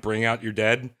Python, like bring out your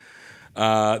dead.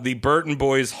 The Burton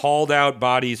boys hauled out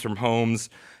bodies from homes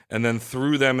and then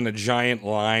threw them in a giant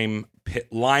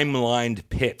lime-lined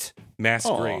pit, mass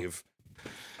grave.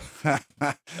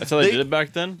 That's how they did it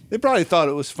back then? They probably thought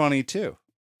it was funny, too.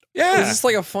 Yeah. Is this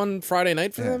like a fun Friday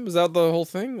night for them? Is that the whole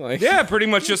thing? Like, yeah, pretty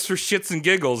much just for shits and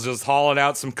giggles, just hauling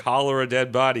out some cholera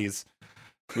dead bodies.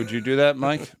 Would you do that,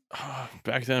 Mike?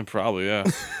 Back then, probably, yeah.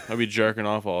 I'd be jerking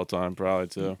off all the time, probably,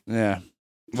 too. Yeah.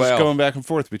 Just going back and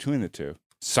forth between the two.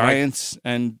 Science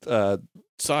and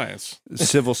science.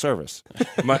 Civil service.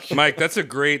 Mike, that's a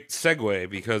great segue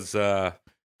because they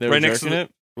were right next to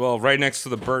it? Well, right next to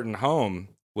the Burton home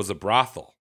was a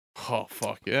brothel. Oh,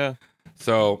 fuck, yeah.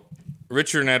 So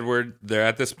Richard and Edward,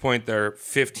 at this point, they're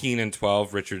 15 and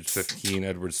 12. Richard's 15,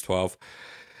 Edward's 12.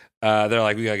 They're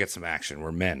like, we got to get some action.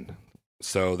 We're men.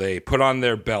 So they put on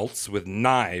their belts with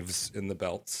knives in the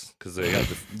belts because they had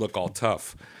to look all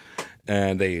tough.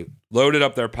 And they loaded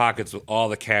up their pockets with all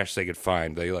the cash they could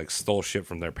find. They like stole shit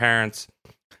from their parents.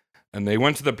 And they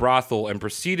went to the brothel and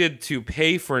proceeded to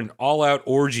pay for an all-out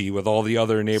orgy with all the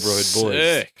other neighborhood boys.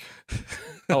 Sick.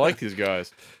 I like these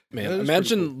guys. Man,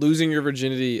 imagine losing your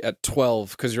virginity at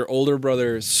 12 because your older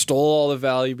brother stole all the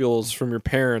valuables from your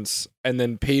parents and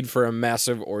then paid for a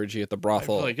massive orgy at the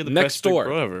brothel next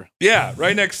door. Ever. Yeah,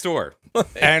 right next door.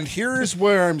 And here's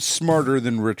where I'm smarter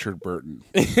than Richard Burton.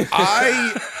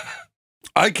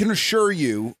 I can assure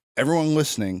you, everyone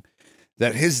listening,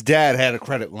 that his dad had a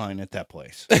credit line at that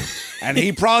place. And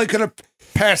he probably could have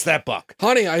passed that buck.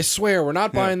 Honey, I swear, we're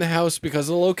not buying the house because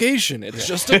of the location. It's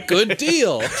just a good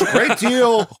deal. It's a great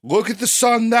deal. Look at the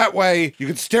sun that way. You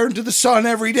can stare into the sun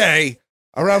every day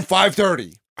around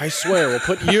 5:30. I swear,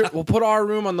 we'll put our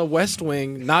room on the west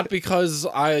wing, not because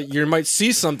you might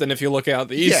see something if you look out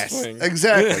the east wing. Yes,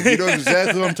 exactly. You know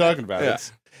exactly what I'm talking about. Yeah.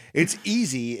 It's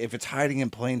easy if it's hiding in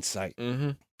plain sight.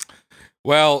 Mm-hmm.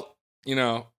 Well, you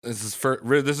know, this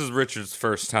is Richard's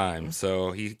first time,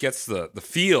 so he gets the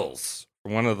feels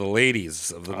from one of the ladies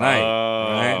of the night.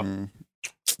 Right?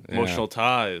 Emotional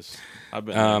ties. I've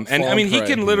been and I mean,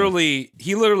 he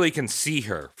literally can see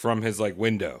her from his like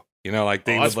window. You know, like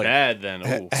they that's like bad then.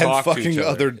 And talk to fucking each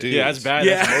other dudes. Yeah, that's bad.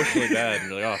 Yeah. That's emotionally bad.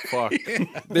 And you're like, oh fuck.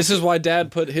 This is why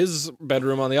Dad put his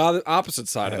bedroom on the opposite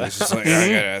side of It's that. just like,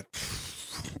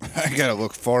 I gotta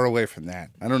look far away from that.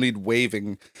 I don't need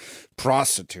waving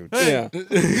prostitutes. Yeah.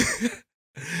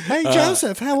 Hey,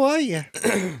 Joseph, how are you?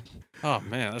 Oh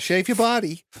man, Shave your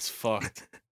body. That's fucked.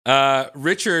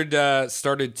 Richard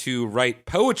started to write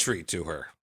poetry to her.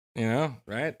 You know,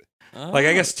 right? Like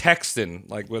I guess texting,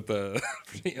 like with the,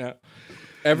 you know.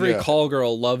 Every call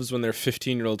girl loves when their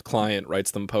 15-year-old client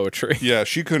writes them poetry. Yeah,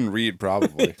 she couldn't read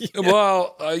probably.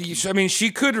 Well, I mean,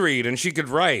 she could read and she could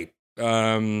write.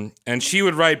 And she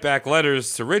would write back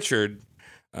letters to Richard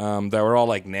that were all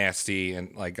like nasty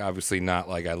and like obviously not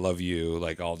like I love you,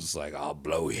 like all just like I'll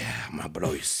blow you. I'm gonna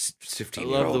blow you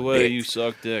 15-year-old. I love the way dick. you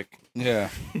suck dick. Yeah.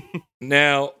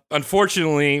 Now,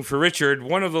 unfortunately for Richard,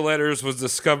 one of the letters was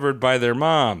discovered by their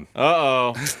mom.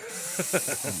 Uh-oh.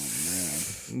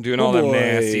 Doing all them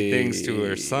nasty things to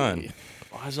her son.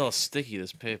 Why is it all sticky,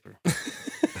 this paper? I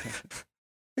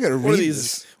gotta read What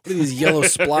are these yellow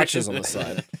splotches on the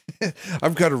side?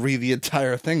 I've got to read the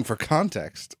entire thing for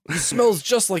context. It smells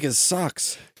just like his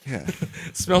socks. Yeah.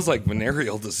 It smells like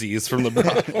venereal disease from the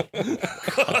bottle.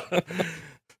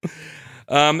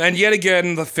 And yet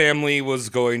again, the family was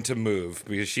going to move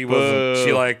because she wasn't.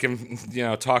 She like, you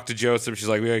know, talked to Joseph. She's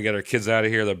like, we gotta get our kids out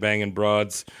of here. They're banging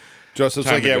broads. Joseph's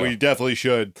Time like, to yeah, go. we definitely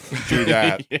should do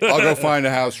that. I'll go find a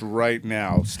house right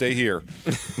now. Stay here.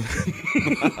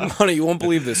 Honey, you won't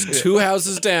believe this. 2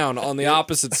 houses down on the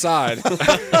opposite side.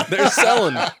 They're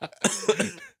selling.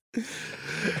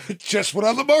 Just went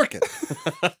on the market.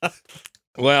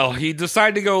 Well, he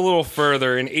decided to go a little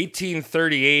further. In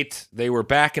 1838, they were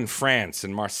back in France,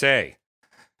 in Marseille.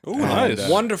 Ooh, nice.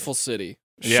 Wonderful city.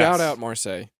 Yes. Shout out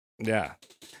Marseille. Yeah.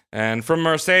 And from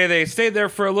Marseille, they stayed there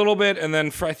for a little bit, and then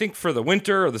I think for the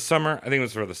winter or the summer, I think it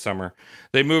was for the summer,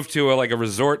 they moved to a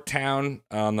resort town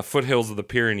on the foothills of the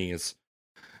Pyrenees.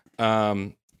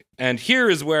 And here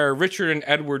is where Richard and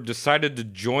Edward decided to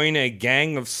join a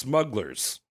gang of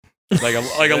smugglers, like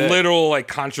a literal like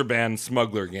contraband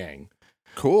smuggler gang.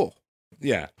 Cool.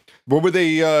 Yeah. What were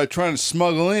they trying to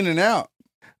smuggle in and out?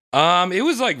 It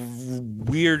was like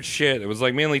weird shit. It was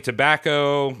like mainly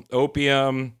tobacco,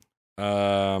 opium,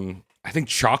 I think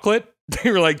chocolate. They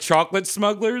were like chocolate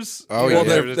smugglers. Oh Well,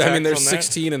 yeah. they're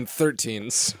 16 and 13.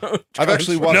 So I've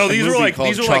actually watched No, a these were movie like- called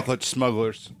these were like- Chocolate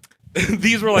Smugglers.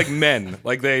 These were like men.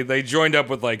 Like they joined up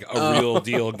with like a real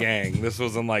deal gang. This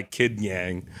wasn't like kid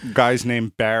gang. Guys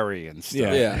named Barry and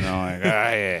stuff. Yeah. You know, like,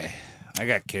 yeah, I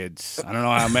got kids. I don't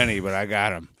know how many, but I got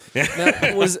them.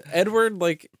 now, was Edward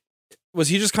like? Was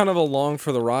he just kind of along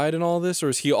for the ride in all this, or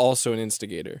is he also an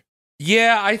instigator?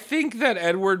 Yeah, I think that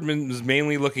Edward was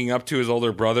mainly looking up to his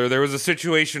older brother. There was a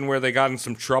situation where they got in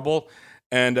some trouble,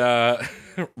 and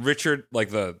Richard, like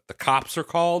the cops are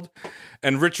called,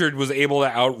 and Richard was able to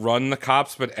outrun the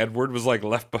cops, but Edward was like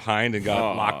left behind and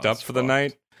got locked up for the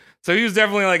night. So he was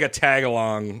definitely like a tag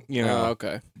along, you know.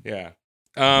 Okay. Yeah.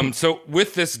 So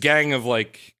with this gang of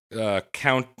like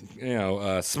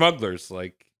smugglers,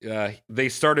 like they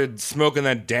started smoking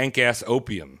that dank ass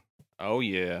opium. Oh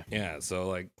yeah, Yeah, so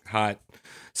like hot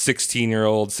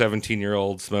 16-year-old,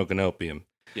 17-year-old smoking opium.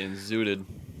 getting zooted.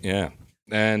 Yeah.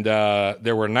 And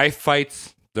there were knife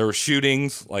fights, there were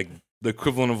shootings, like the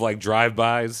equivalent of like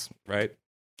drive-bys, right?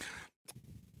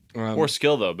 More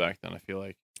skill though back then. I feel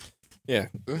like. Yeah,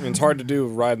 I mean, it's hard to do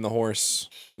riding the horse,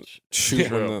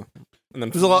 shoot Yeah. and then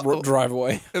There's a lot- drive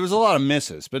away. It was a lot of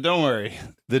misses, but don't worry.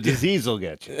 The disease will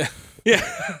get you. Yeah.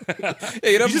 Yeah,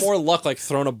 you'd have more luck like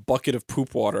throwing a bucket of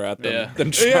poop water at them Yeah.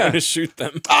 than trying to shoot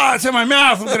them. Ah, it's in my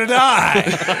mouth. I'm going to die.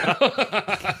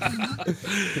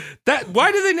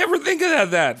 Why did they never think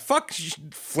of that? Fuck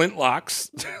flintlocks.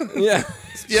 Yeah,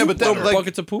 Yeah, but that, like,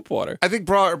 buckets of poop water. I think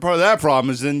part of that problem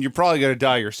is then you're probably going to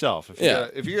die yourself.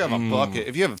 If you have a bucket,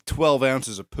 if you have 12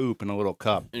 ounces of poop in a little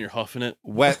cup, And you're huffing it.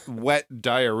 wet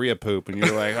diarrhea poop, and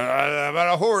you're like, I'm on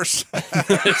a horse.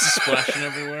 It's splashing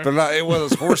everywhere. But not, it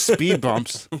was horse speed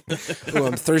bumps. Ooh,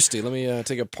 I'm thirsty. Let me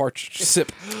take a parched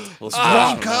sip. One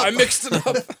cup. I mixed it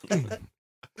up.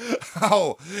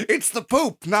 Oh, it's the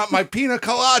poop, not my pina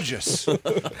coladas.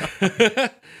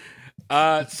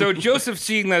 So Joseph,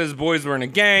 seeing that his boys were in a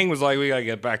gang, was like, we got to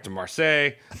get back to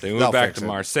Marseille. They moved They'll back fix to it.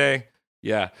 Marseille.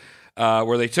 Yeah.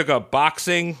 Where they took up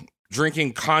boxing,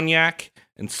 drinking cognac,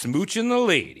 and smooching the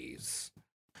ladies.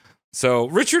 So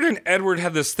Richard and Edward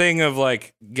had this thing of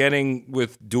like getting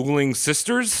with dueling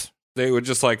sisters. They would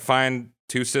just like find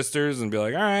two sisters and be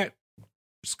like, all right,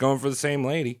 just going for the same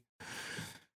lady.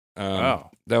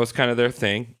 That was kind of their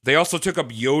thing. They also took up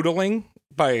yodeling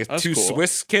by That's two cool.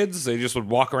 Swiss kids. They just would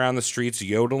walk around the streets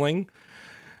yodeling.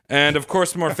 And of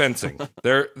course, more fencing.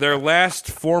 Their last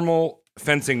formal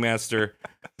fencing master,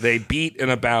 they beat in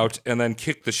a bout and then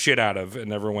kicked the shit out of and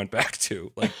never went back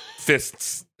to. Like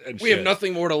fists and We shit. have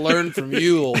nothing more to learn from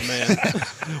you, old man.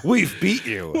 We've beat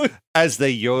you. As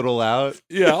they yodel out,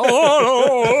 Yeah.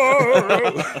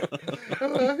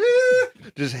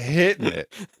 just hitting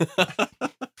it.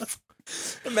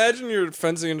 Imagine you're a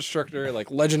fencing instructor, like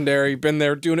legendary, been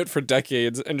there doing it for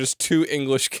decades, and just two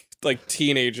English like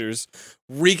teenagers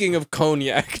reeking of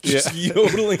cognac, just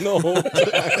yodeling the whole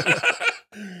time.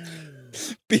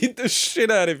 Beat the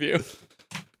shit out of you.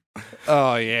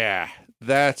 Oh yeah,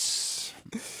 that's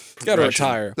Gotta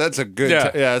retire. That's a good.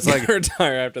 Yeah. Yeah, it's like, Gotta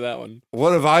retire after that one.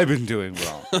 what have I been doing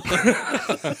wrong?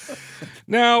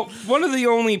 Now, one of the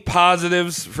only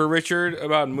positives for Richard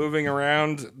about moving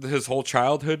around his whole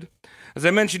childhood, as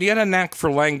I mentioned, he had a knack for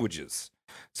languages.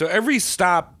 So every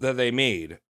stop that they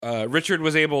made, Richard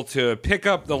was able to pick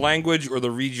up the language or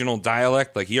the regional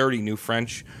dialect. Like he already knew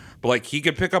French, but like he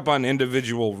could pick up on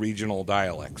individual regional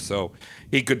dialects. So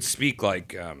he could speak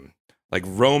like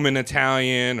Roman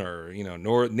Italian or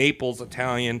Naples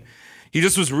Italian. He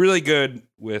just was really good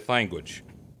with language.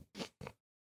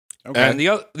 Okay. And the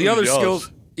other jealous.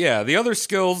 skills, the other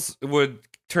skills would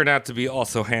turn out to be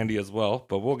also handy as well,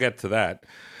 but we'll get to that.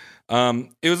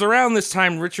 It was around this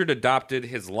time Richard adopted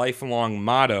his lifelong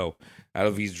motto out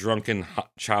of these drunken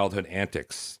childhood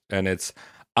antics, and it's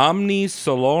Omni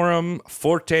Solorum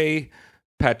Forte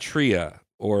Patria,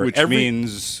 or Which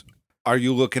means, are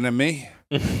you looking at me?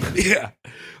 yeah,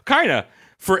 kind of.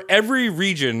 For every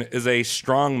region is a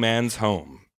strong man's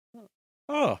home.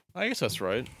 Oh, I guess that's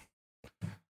right.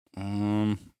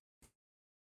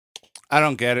 I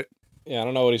don't get it. Yeah, I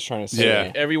don't know what he's trying to say.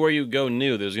 Yeah. Everywhere you go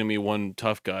new, there's gonna be one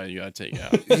tough guy you gotta take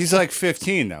out. He's like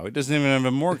 15 now. He doesn't even have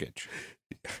a mortgage.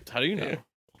 How do you know?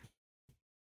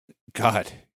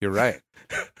 God, you're right.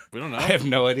 We don't know. I have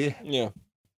no idea. Yeah.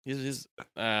 He's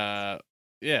yeah.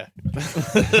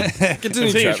 Continue,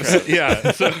 Continue, Travis.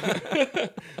 Yeah. So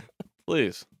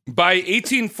Please. by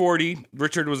 1840,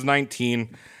 Richard was 19,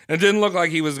 and it didn't look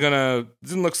like he was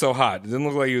didn't look so hot. It didn't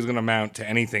look like he was gonna mount to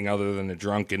anything other than a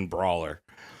drunken brawler.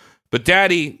 But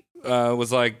Daddy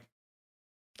was like,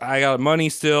 I got money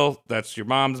still. That's your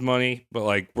mom's money. But,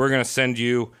 like, we're going to send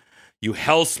you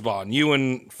hellspawn. You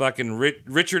and fucking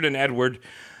Richard and Edward.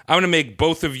 I'm going to make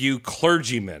both of you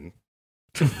clergymen.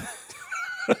 All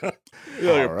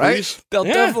right. They'll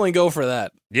definitely go for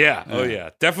that. Yeah. Oh, yeah.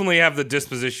 Definitely have the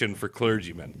disposition for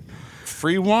clergymen.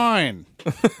 Free wine.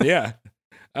 Yeah.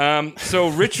 So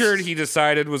Richard, he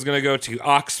decided, was going to go to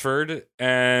Oxford,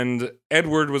 and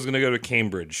Edward was going to go to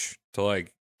Cambridge to,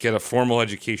 like, get a formal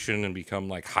education and become,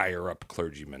 like, higher up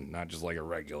clergyman, not just like a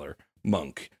regular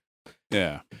monk.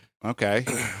 Yeah. Okay.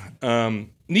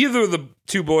 Neither of the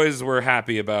two boys were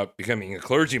happy about becoming a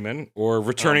clergyman or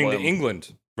returning to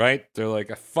England, right? They're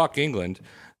like, fuck England.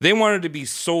 They wanted to be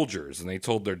soldiers, and they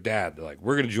told their dad, they're like,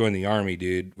 we're going to join the army,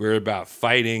 dude. We're about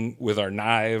fighting with our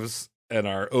knives and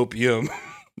our opium.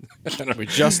 We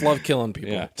just love killing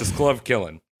people. Yeah, just love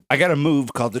killing. I got a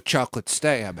move called the chocolate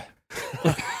stab.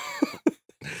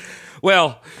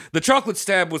 Well, the chocolate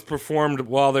stab was performed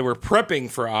while they were prepping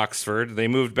for Oxford. They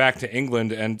moved back to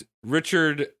England, and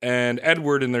Richard and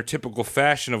Edward, in their typical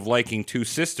fashion of liking two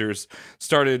sisters,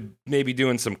 started maybe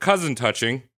doing some cousin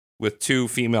touching with two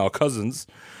female cousins.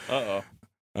 But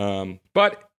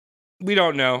we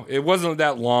don't know. It wasn't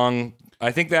that long.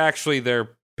 I think that actually their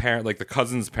parent, like the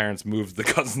cousins' parents, moved the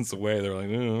cousins away. They're like,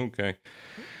 oh, okay.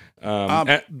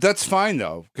 That's fine,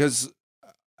 though, because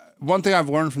one thing I've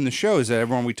learned from the show is that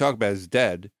everyone we talk about is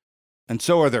dead, and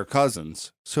so are their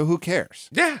cousins. So who cares?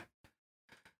 Yeah.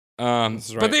 Right.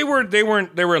 But they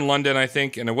were in London, I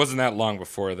think, and it wasn't that long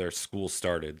before their school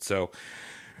started. So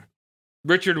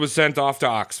Richard was sent off to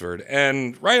Oxford,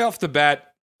 and right off the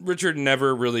bat, Richard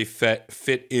never really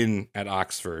fit in at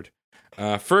Oxford.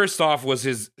 First off was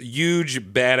his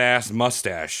huge badass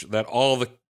mustache that all the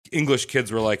English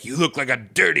kids were like, "You look like a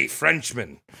dirty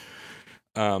Frenchman."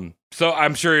 So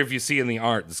I'm sure if you see in the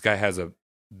art, this guy has a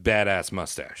badass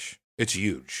mustache. It's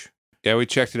huge. Yeah, we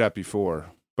checked it out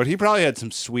before. But he probably had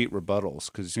some sweet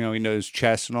rebuttals because, he knows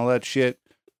chess and all that shit.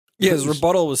 Yeah, his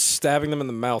rebuttal was stabbing them in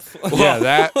the mouth. Yeah,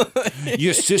 that.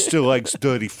 Your sister likes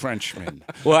dirty Frenchmen.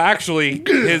 Well, actually,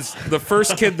 the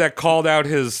first kid that called out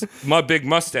his big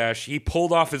mustache, he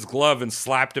pulled off his glove and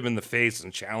slapped him in the face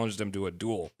and challenged him to a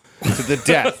duel. To the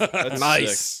death. That's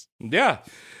Nice. sick. Yeah.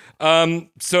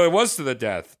 So it was to the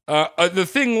death. The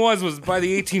thing was by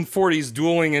the 1840s,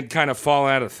 dueling had kind of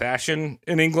fallen out of fashion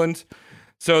in England.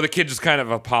 So the kid just kind of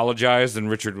apologized, and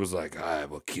Richard was like, I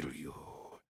will kill you.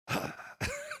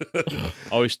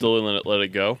 Oh, he still didn't let it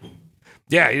go?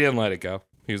 Yeah, he didn't let it go.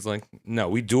 He was like, no,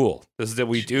 we duel. This is what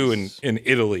we do in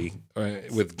Italy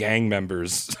with gang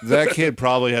members. That kid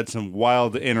probably had some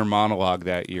wild inner monologue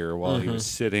that year while he was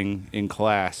sitting in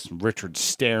class. Richard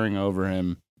staring over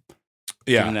him.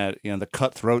 Yeah. And that, the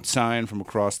cutthroat sign from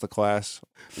across the class.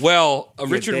 Well,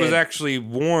 Richard was actually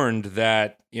warned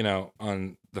that,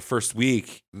 on the first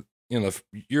week, if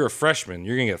you're a freshman,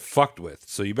 you're going to get fucked with.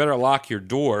 So you better lock your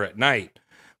door at night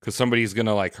because somebody's going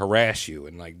to, like, harass you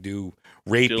and, like, do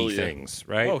rapey things,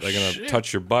 right? Oh, They're going to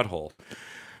touch your butthole.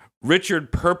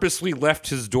 Richard purposely left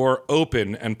his door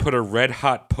open and put a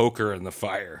red-hot poker in the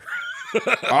fire.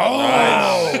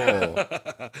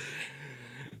 Oh!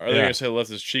 Or are they going to say left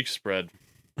his cheeks spread?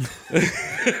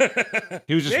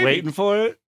 He was just waiting for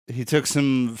it? He took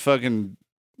some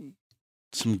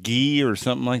ghee or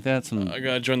something like that? I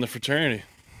got to join the fraternity.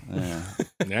 Yeah.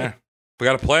 Yeah. We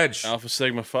got a pledge. Alpha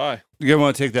Sigma Phi. You're going to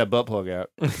want to take that butt plug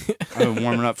out. I've been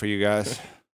warming up for you guys.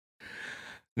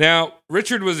 Now,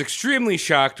 Richard was extremely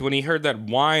shocked when he heard that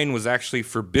wine was actually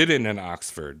forbidden in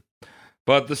Oxford.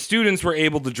 But the students were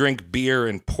able to drink beer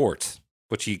and port,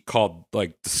 which he called,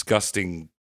 like, disgusting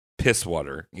piss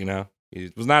water,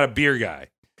 He was not a beer guy.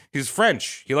 He's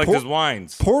French. He liked his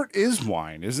wines. Port is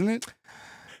wine, isn't it?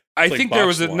 I think there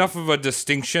was enough of a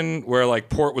distinction where, like,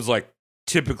 port was, like,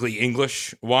 typically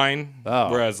English wine,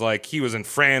 whereas, like, he was in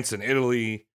France and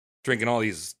Italy drinking all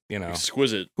these,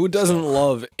 Exquisite. Who doesn't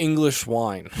love English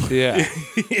wine? Yeah.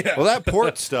 Yeah. Well, that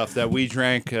port stuff that we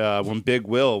drank when Big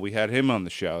Will, we had him on the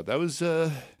show. That was,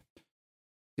 yeah,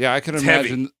 I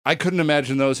couldn't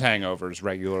imagine those hangovers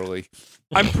regularly.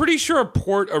 I'm pretty sure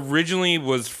port originally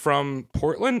was from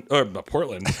Portland.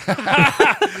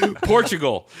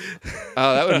 Portugal.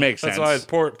 Oh, that would make sense. That's why it's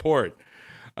port.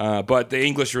 But the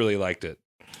English really liked it.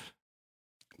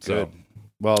 So, good.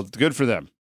 Well, good for them.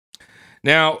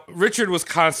 Now, Richard was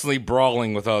constantly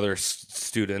brawling with other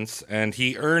students, and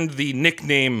he earned the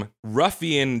nickname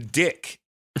Ruffian Dick.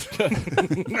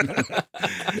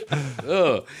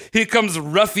 Here comes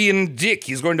Ruffian Dick.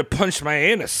 He's going to punch my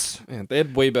anus. Man, they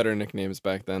had way better nicknames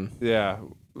back then. Yeah.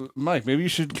 Mike, maybe you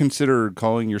should consider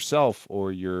calling yourself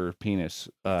or your penis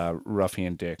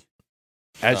Ruffian Dick.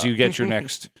 as you get your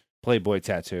next Playboy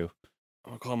tattoo.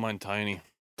 I'll call mine Tiny.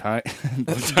 Tiny.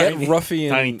 Get Ruffy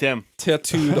and Tiny Tim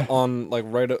tattooed on like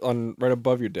right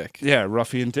above your dick. Yeah,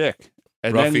 Ruffy and Dick.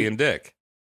 And Ruffy and Dick.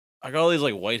 I got all these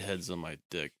like whiteheads on my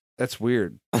dick. That's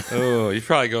weird. Oh, you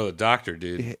probably go to the doctor,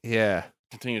 dude. Yeah.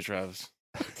 Continue, Travis.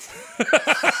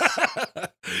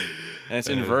 And it's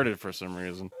inverted for some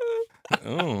reason.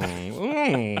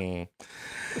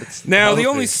 Now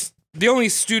the only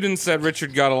students that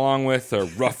Richard got along with, or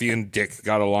Ruffy and Dick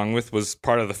got along with, was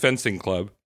part of the fencing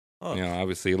club. Oh. You know,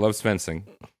 obviously he loves fencing.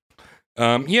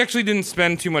 He actually didn't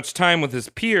spend too much time with his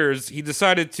peers. He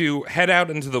decided to head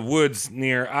out into the woods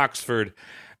near Oxford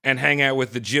and hang out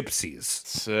with the gypsies.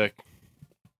 Sick.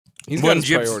 He's got his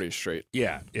priorities straight.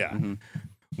 Yeah. Mm-hmm.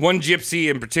 One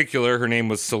gypsy in particular, her name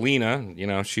was Selena. You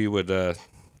know, she would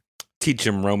teach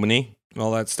him Romany,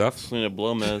 all that stuff. Selena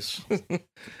Blomez.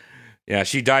 Yeah,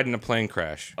 she died in a plane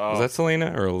crash. Was that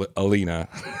Selena or Alina?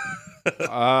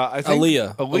 I think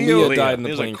Aaliyah died in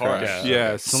the plane crash.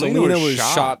 Yeah, Selena was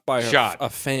shot by a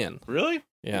fan. Really?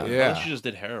 Yeah. I thought she just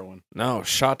did heroin. No,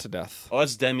 shot to death. Oh,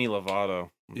 that's Demi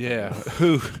Lovato. Yeah,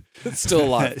 who still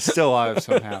alive. Still alive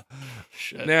somehow.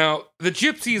 Shit. Now, the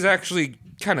gypsies actually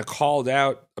kind of called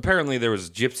out. Apparently, there was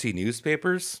gypsy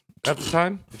newspapers at the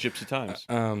time. The Gypsy Times.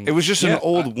 It was just an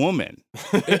old woman.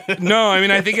 No, I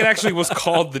mean, I think it actually was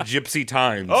called the Gypsy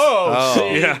Times.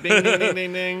 Oh, yeah. Ding, ding, ding,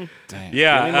 ding, ding. Damn.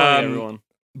 Yeah, everyone.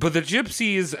 but the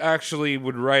gypsies actually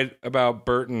would write about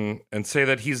Burton and say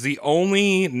that he's the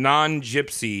only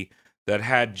non-gypsy that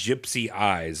had gypsy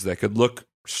eyes that could look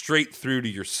straight through to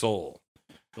your soul.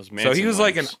 So he was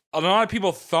like a lot of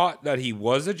people thought that he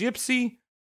was a gypsy,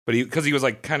 but because he was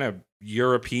like kind of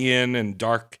European and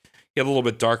dark, he had a little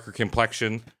bit darker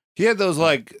complexion. He had those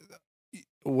like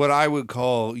what I would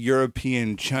call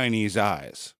European Chinese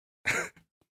eyes.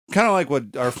 Kind of like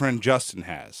what our friend Justin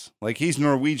has. Like he's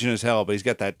Norwegian as hell, but he's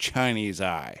got that Chinese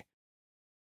eye.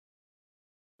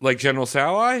 Like General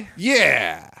Tsao eye?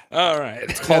 Yeah. All right.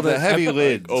 It's called a heavy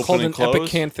lid. It's called an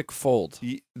epicanthic fold.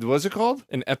 What's it called?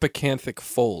 An epicanthic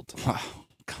fold. Wow.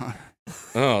 God.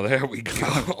 Oh, there we go.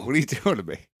 What are you doing to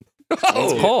me?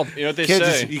 It's called. You know what they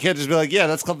say? You can't just be like, yeah,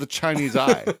 that's called the Chinese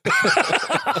eye.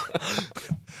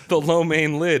 The lo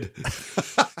mein lid.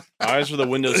 Eyes are the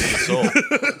windows to the soul.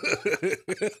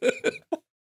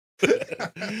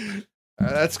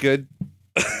 That's good.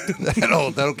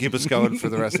 That'll keep us going for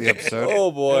the rest of the episode.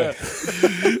 Oh boy.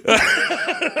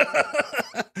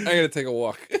 I gotta take a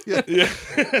walk.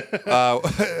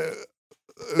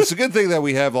 It's a good thing that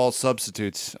we have all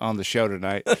substitutes on the show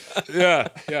tonight. Yeah.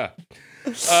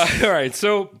 All right,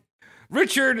 so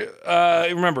Richard,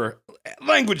 remember,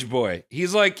 language boy. He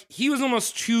was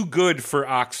almost too good for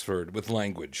Oxford with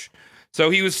language. So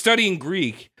he was studying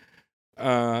Greek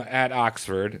at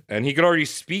Oxford, and he could already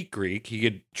speak Greek. He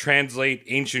could translate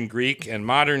ancient Greek and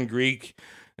modern Greek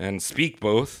and speak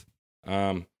both.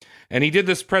 And he did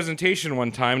this presentation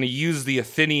one time, and he used the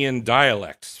Athenian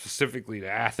dialect, specifically to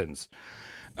Athens.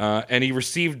 And he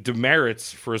received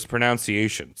demerits for his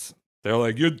pronunciations. They're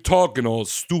like, you're talking all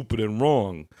stupid and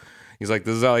wrong. He's like,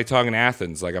 this is how I talk in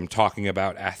Athens. Like, I'm talking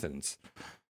about Athens.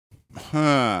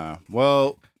 Huh.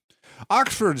 Well,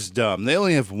 Oxford's dumb. They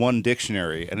only have one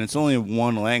dictionary, and it's only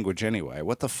one language anyway.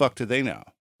 What the fuck do they know?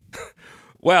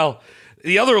 Well,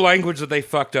 the other language that they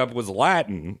fucked up was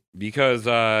Latin, because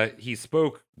he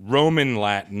spoke Roman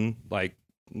Latin, like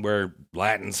where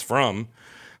Latin's from.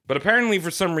 But apparently, for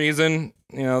some reason,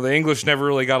 you know, the English never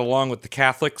really got along with the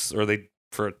Catholics, or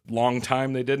for a long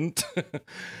time they didn't.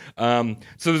 So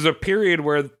there's a period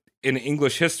where in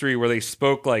English history where they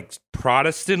spoke like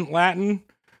Protestant Latin,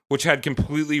 which had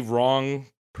completely wrong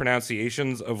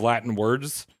pronunciations of Latin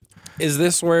words. Is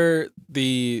this where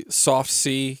the soft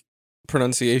C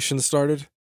pronunciation started?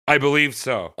 I believe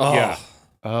so. Oh. Yeah.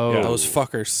 Oh, Yeah. Those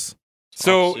fuckers.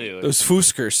 So Those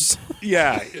fooskers.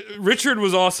 yeah, Richard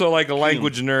was also like a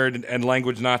language nerd and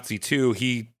language Nazi too.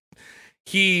 He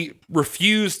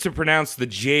refused to pronounce the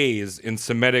J's in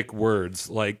Semitic words,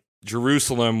 like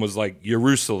Jerusalem was like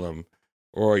Jerusalem,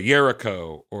 or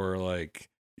Jericho, or like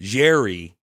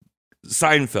Jerry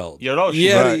Seinfeld.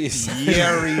 Jerry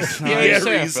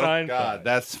Seinfeld. God,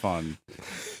 that's fun.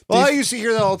 Well, I used to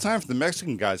hear that all the time from the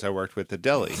Mexican guys I worked with at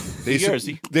deli.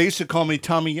 They used to call me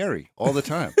Tommy Yeri all the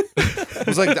time. I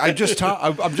was like, I'm just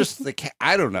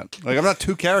I don't know. Like, I'm not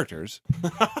two characters.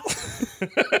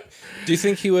 Do you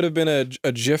think he would have been a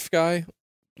GIF guy?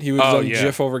 He was on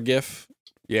GIF over GIF.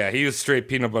 Yeah, he was straight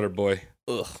peanut butter boy.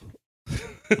 Ugh.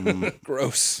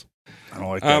 Gross. I don't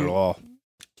like that at all.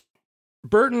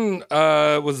 Burton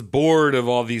was bored of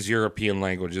all these European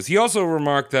languages. He also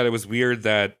remarked that it was weird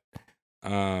that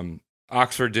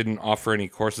Oxford didn't offer any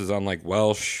courses on like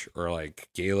Welsh or like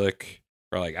Gaelic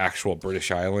or like actual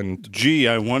British Island. Gee,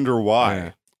 I wonder why.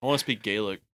 Yeah. I want to speak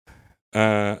Gaelic.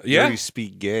 Yeah, You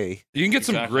speak gay. you can get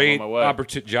some Exactly, great I'm on my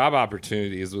way. job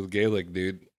opportunities with Gaelic,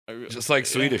 dude. Just like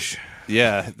Swedish.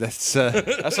 Yeah, that's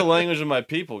That's the language of my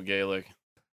people, Gaelic.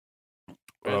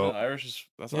 Right? Oh.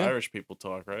 That's Yeah. Irish people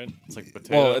talk, right? It's like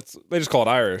potato. Well, they just call it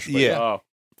Irish. But Yeah. Oh,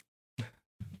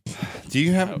 Do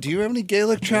you have any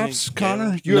Gaelic chops, Gaelic?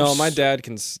 Connor? You No, have my dad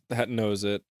knows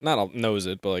it. Not all, knows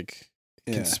it, but like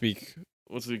Yeah. can speak.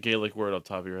 what's the Gaelic word off the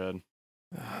top of your head?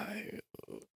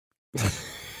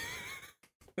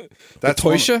 That's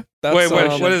Toisha? That's, Wait,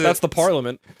 what is that's it? the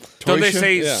parliament. Don't they Toisha?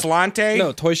 say Yeah. slante?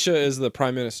 No, Toisha is the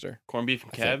prime minister. Corned beef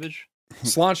and cabbage?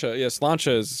 Sláinte, yeah,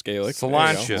 Sláinte is Gaelic. There you go.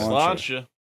 Sláinte. Sláinte.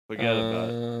 Forget about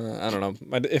it. I don't know.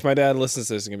 If my dad listens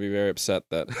to this, he's gonna be very upset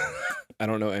that I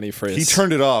don't know any phrase. He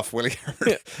turned it off when he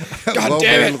heard. God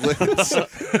damn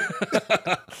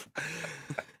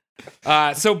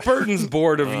it! So Burton's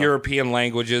bored of European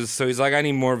languages, so he's like, I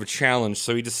need more of a challenge.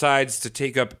 So he decides to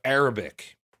take up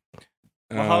Arabic.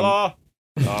 Mahala.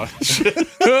 Oh, shit.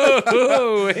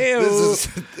 This is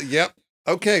yep.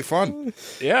 Okay, fun.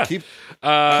 Yeah. Keep.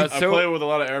 I So play with a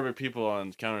lot of Arabic people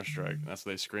on Counter-Strike. That's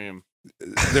what they scream.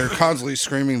 They're constantly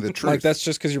screaming the truth. Like that's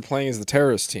just because you're playing as the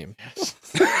terrorist team.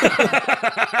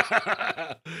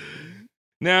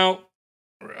 now,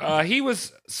 he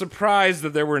was surprised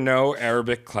that there were no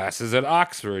Arabic classes at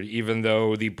Oxford, even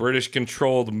though the British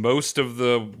controlled most of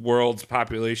the world's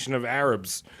population of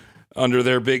Arabs under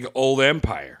their big old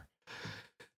empire.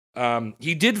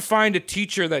 He did find a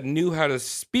teacher that knew how to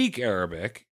speak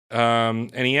Arabic, and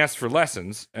he asked for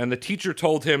lessons. And the teacher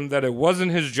told him that it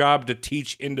wasn't his job to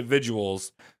teach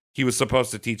individuals. He was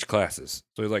supposed to teach classes.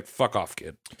 So he's like, fuck off,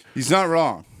 kid. He's not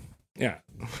wrong. Yeah.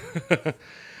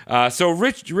 So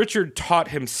Richard taught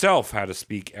himself how to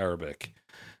speak Arabic.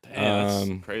 Damn,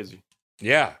 that's crazy.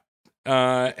 Yeah.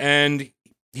 And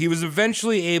he was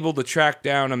eventually able to track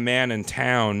down a man in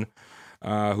town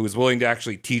who was willing to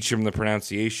actually teach him the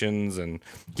pronunciations. And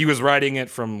he was writing it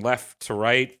from left to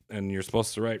right, and you're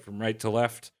supposed to write from right to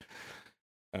left.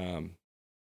 So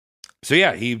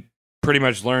yeah, he pretty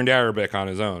much learned Arabic on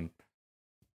his own.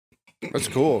 That's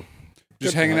cool.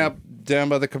 Just hanging out down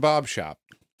by the kebab shop,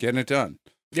 getting it done.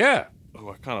 Yeah. Oh,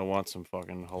 I kind of want some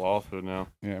fucking halal food now.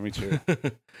 Yeah, me too.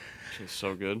 It's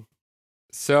so good.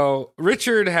 So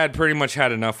Richard had pretty much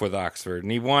had enough with Oxford,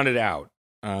 and he wanted out.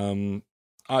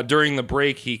 During the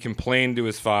break, he complained to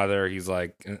his father. He's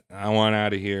like, I want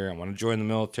out of here. I want to join the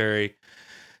military.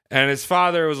 And his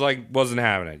father was like, wasn't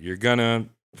having it. You're going to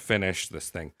finish this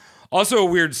thing. Also, a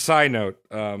weird side note.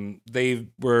 They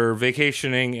were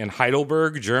vacationing in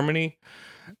Heidelberg, Germany.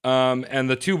 And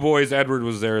the two boys, Edward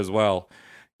was there as well.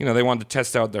 You know, they wanted to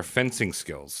test out their fencing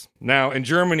skills. Now, in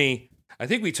Germany, I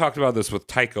think we talked about this with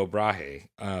Tycho Brahe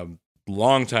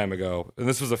long time ago. And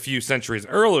this was a few centuries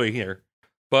earlier here.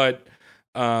 But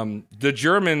the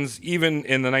Germans, even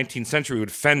in the 19th century,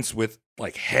 would fence with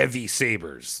like heavy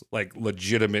sabers, like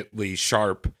legitimately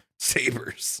sharp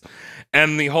sabers.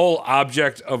 And the whole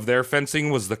object of their fencing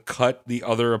was to cut the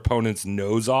other opponent's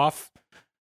nose off.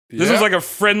 This was like a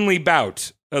friendly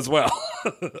bout as well.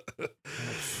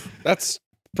 That's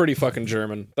pretty fucking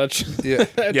German. That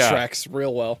tracks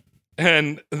real well.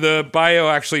 And the bio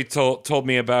actually told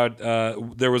me about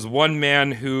there was one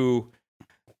man who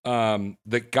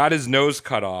that got his nose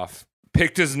cut off,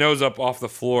 picked his nose up off the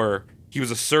floor. He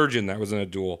was a surgeon that was in a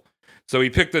duel. So he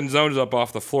picked his nose up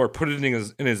off the floor, put it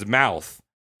in his mouth,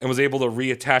 and was able to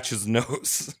reattach his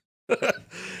nose.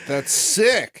 That's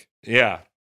sick. Yeah.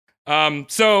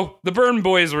 So the Burton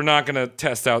boys were not going to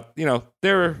test out, you know,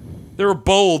 they were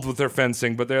bold with their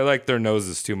fencing, but they're like their nose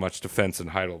is too much to fence in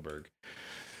Heidelberg.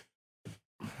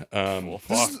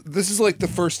 This is like the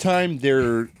first time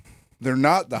they're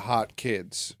not the hot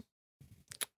kids.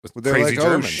 They're Crazy like,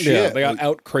 Germans. oh shit. Yeah, they got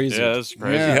out crazy. Yeah, that's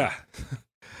crazy. Yeah.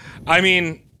 I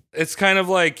mean, it's kind of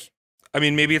like, I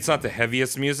mean, maybe it's not the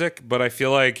heaviest music, but I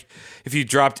feel like if you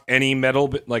dropped any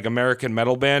metal, like American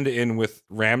metal band in with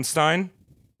Rammstein,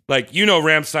 like, you know,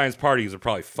 Rammstein's parties are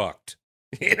probably fucked.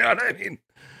 You know what I mean?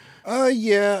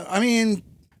 Yeah. I mean,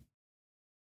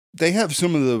 they have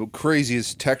some of the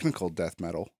craziest technical death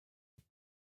metal.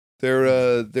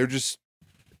 They're just,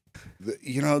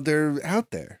 you know, they're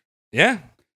out there. Yeah.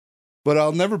 But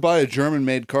I'll never buy a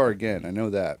German-made car again. I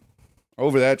know that.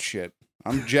 Over that shit.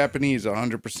 I'm Japanese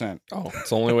 100%. Oh,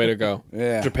 it's the only way to go.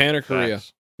 Yeah. Japan or Korea.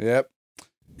 Facts. Yep.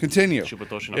 Continue.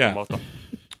 Yeah.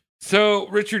 So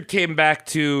Richard came back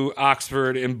to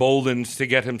Oxford emboldened to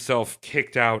get himself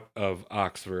kicked out of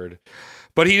Oxford.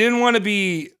 But he didn't want to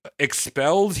be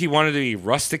expelled. He wanted to be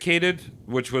rusticated,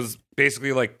 which was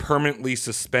basically like permanently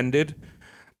suspended,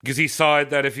 because he saw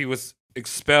that if he was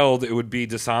expelled, it would be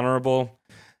dishonorable.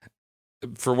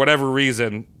 For whatever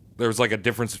reason, there was like a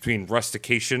difference between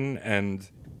rustication and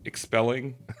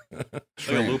expelling. Like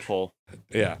a loophole.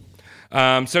 Yeah.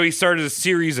 So he started a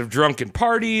series of drunken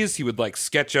parties. He would like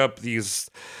sketch up these,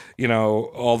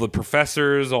 all the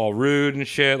professors all rude and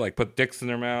shit, like put dicks in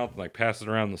their mouth, like pass it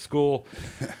around the school.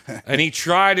 And he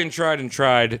tried and tried and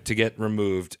tried to get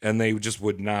removed, and they just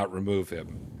would not remove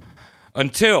him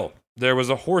until there was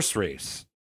a horse race,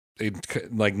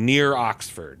 like near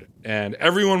Oxford, and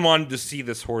everyone wanted to see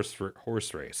this horse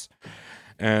race.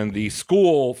 And the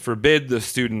school forbid the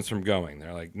students from going.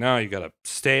 They're like, no, you got to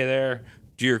stay there,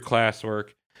 do your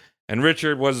classwork. And what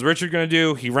was Richard going to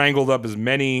do? He wrangled up as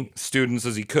many students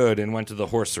as he could and went to the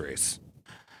horse race.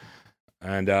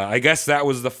 And I guess that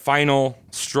was the final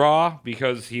straw,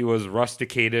 because he was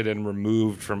rusticated and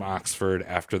removed from Oxford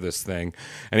after this thing.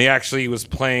 And he actually was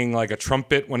playing like a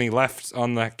trumpet when he left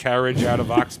on the carriage out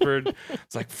of Oxford.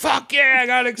 It's like, fuck yeah, I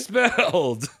got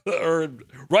expelled or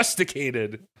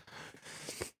rusticated.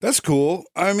 That's cool.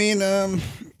 I mean,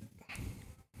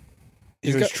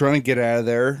 he was trying to get out of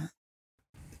there.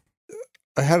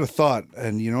 I had a thought,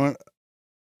 and you know what?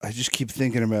 I just keep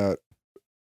thinking about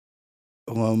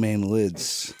low main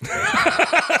lids.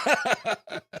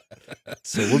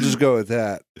 So we'll just go with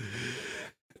that.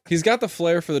 He's got the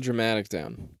flair for the dramatic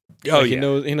down. Oh, like,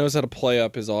 yeah. He knows how to play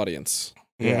up his audience.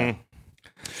 Yeah.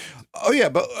 Oh, yeah,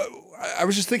 but I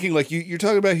was just thinking, like, you're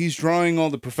talking about he's drawing all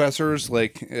the professors,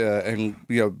 like, and,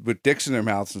 with dicks in their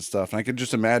mouths and stuff. And I could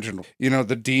just imagine,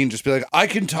 the dean just be like, I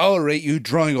can tolerate you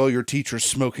drawing all your teachers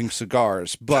smoking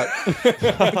cigars, but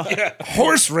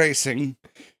horse racing.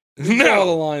 No,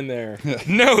 the line there.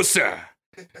 No, sir.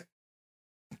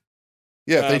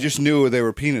 Yeah, if they just knew they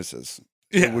were penises,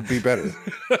 it would be better.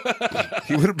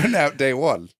 He would have been out day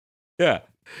one. Yeah.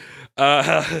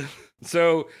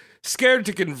 So, scared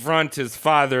to confront his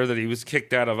father that he was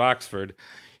kicked out of Oxford,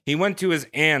 he went to his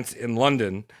aunt in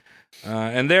London,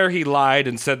 and there he lied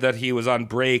and said that he was on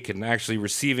break and actually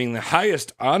receiving the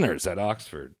highest honors at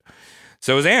Oxford.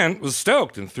 So his aunt was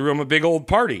stoked and threw him a big old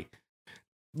party.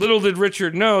 Little did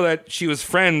Richard know that she was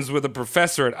friends with a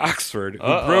professor at Oxford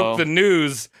who broke the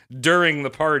news during the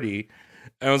party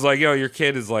and was like, yo, your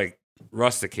kid is like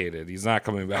rusticated. He's not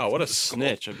coming back. Oh, what a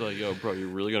snitch. I'd be like, yo, bro, you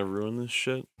really gonna ruin this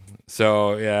shit?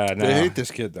 So, yeah. They hate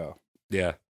this kid, though.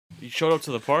 Yeah. You showed up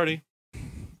to the party.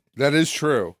 That is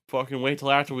true. Fucking wait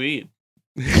till after we eat.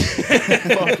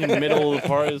 Fucking middle of the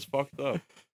party is fucked up.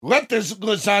 Let this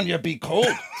lasagna be cold.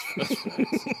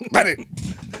 Let it.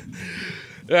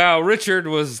 Now, Richard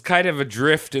was kind of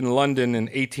adrift in London in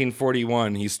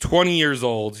 1841. He's 20 years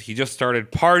old. He just started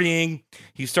partying.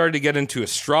 He started to get into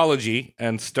astrology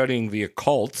and studying the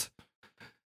occult.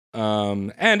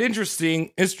 And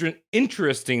interestingly,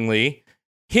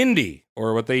 Hindi,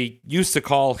 or what they used to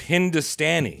call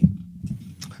Hindustani.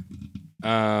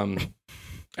 I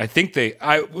think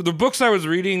the books I was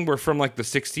reading were from like the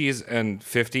 60s and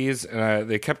 50s, and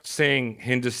they kept saying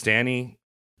Hindustani.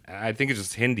 I think it's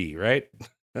just Hindi, right?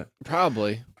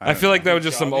 Probably. I feel like that was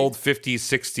just some old 50s,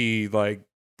 60s, like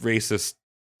racist,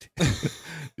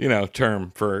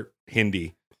 term for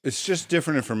Hindi. It's just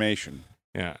different information.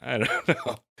 Yeah, I don't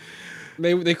know.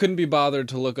 They couldn't be bothered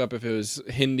to look up if it was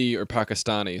Hindi or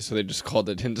Pakistani, so they just called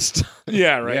it Hindustan.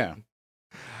 Yeah, right.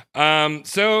 Yeah.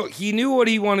 So he knew what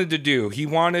he wanted to do. He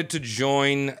wanted to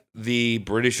join the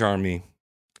British Army,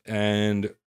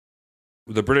 and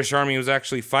the British Army was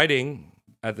actually fighting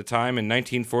at the time in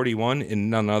 1941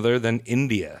 in none other than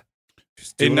India.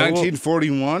 In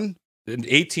 1941? In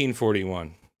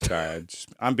 1841. Sorry,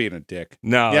 I'm being a dick.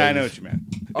 No. Yeah, I know what you meant.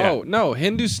 Oh, no,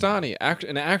 Hindustani,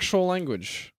 an actual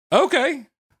language. Okay.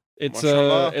 It's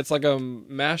like a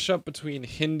mashup between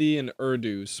Hindi and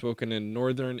Urdu, spoken in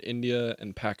northern India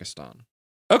and Pakistan.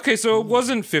 Okay, so it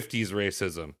wasn't 50s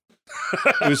racism.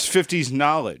 It was 50s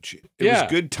knowledge. It was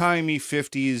good-timey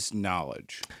 50s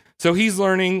knowledge. So he's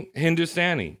learning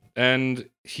Hindustani, and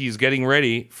he's getting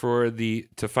ready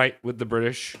to fight with the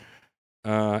British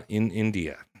in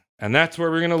India. And that's where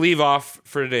we're going to leave off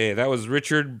for today. That was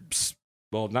Richard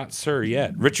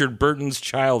Burton's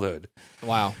childhood.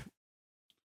 Wow.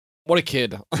 What a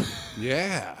kid.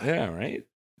 Yeah. Yeah, right?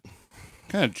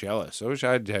 Kind of jealous. I wish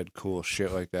I'd had cool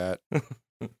shit like that.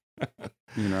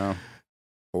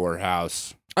 Or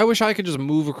house. I wish I could just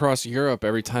move across Europe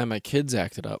every time my kids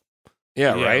acted up.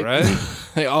 Yeah, right?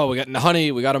 Hey,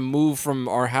 we got to move from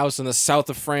our house in the south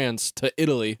of France to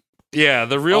Italy. Yeah,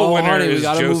 the real winner honey, is we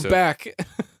gotta Joseph. move back.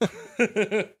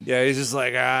 Yeah, he's just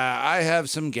like, I have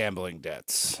some gambling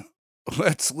debts.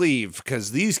 Let's leave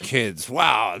because these kids,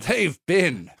 wow, they've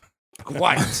been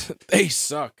quite. They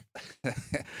suck.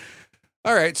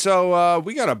 All right, so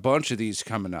we got a bunch of these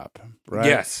coming up, right?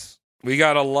 Yes. We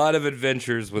got a lot of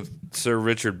adventures with Sir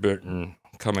Richard Burton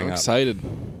coming I'm up. excited.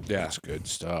 Yeah. That's good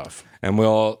stuff. And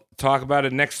we'll talk about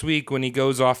it next week when he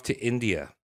goes off to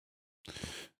India.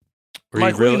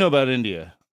 Mike, what do you know about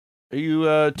India? Are you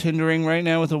Tindering right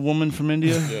now with a woman from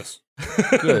India? Yes.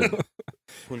 Good.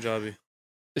 Punjabi.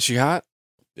 Is she hot?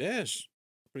 Yeah, it's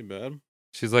pretty bad.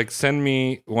 She's like, send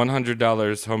me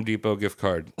 $100 Home Depot gift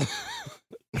card.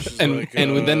 And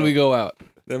then we go out.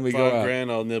 Then we go out.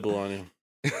 $5,000, I'll nibble on you.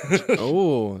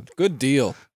 Oh, good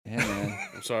deal. Yeah, man.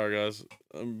 I'm sorry, guys.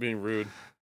 I'm being rude.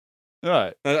 All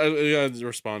right. I gotta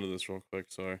respond to this real quick.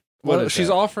 Sorry. Well, she's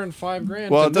offering $5,000.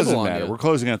 Well, to it doesn't nibble on matter. you. We're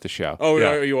closing out the show. Oh,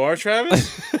 Yeah. you are,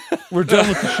 Travis? We're done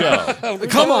with the show.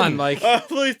 Come on, Mike. I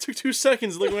literally took 2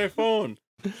 seconds to look at my phone.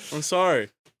 I'm sorry.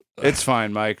 It's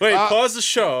fine, Mike. Wait, pause the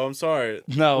show. I'm sorry.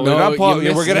 No, No, we're not pausing.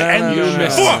 you We're going to end you the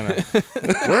missed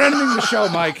show. We're ending the show,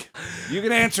 Mike. You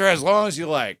can answer as long as you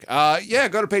like. Yeah,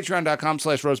 go to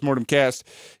patreon.com/roastmortemcast.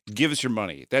 Give us your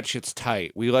money. That shit's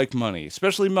tight. We like money,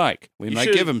 especially Mike. We You might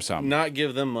should give him some. Not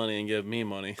give them money and give me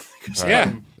money. 'Cause Yeah.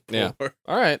 I'm Yeah. poor.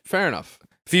 All right, fair enough.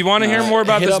 If you want to hear more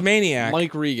about hit this up maniac,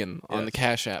 Mike Regan on the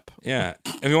Cash App. yeah.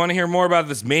 If you want to hear more about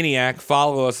this maniac,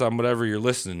 follow us on whatever you're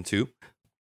listening to.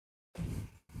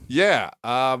 Yeah,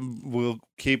 we'll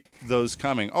keep those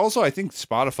coming. Also, I think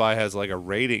Spotify has like a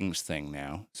ratings thing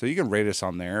now. So you can rate us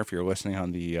on there if you're listening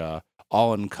on the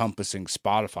all-encompassing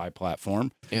Spotify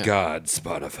platform. Yeah. God,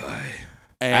 Spotify.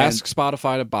 And Ask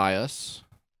Spotify to buy us.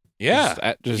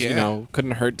 Yeah. Just you know,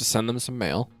 couldn't hurt to send them some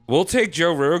mail. We'll take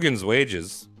Joe Rogan's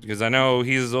wages because I know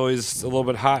he's always a little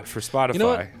bit hot for Spotify. You know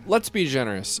what? Let's be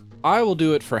generous. I will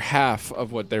do it for half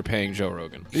of what they're paying Joe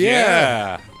Rogan.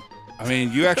 Yeah. I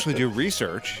mean, you actually do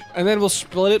research. And then we'll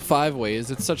split it 5 ways.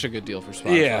 It's such a good deal for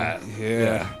Spotify.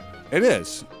 Yeah. It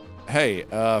is. Hey,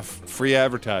 free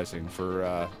advertising for,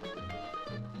 I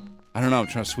don't know, I'm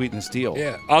trying to sweeten this deal.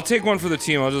 Yeah. I'll take one for the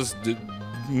team. I'll just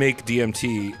make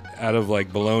DMT out of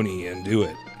like bologna and do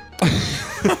it.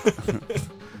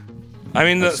 I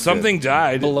mean, something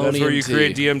died. Bologna That's where and you tea.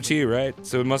 create DMT, right?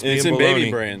 So it must be It's in in bologna.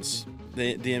 baby brains.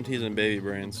 The DMT's in baby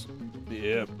brains.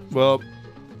 Yep. Well,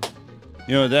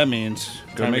 you know what that means.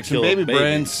 Go Time make to some kill a baby baby.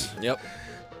 brains. Yep.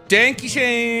 Thank you,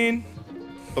 Shane.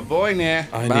 A boy now.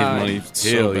 I need Bye. money so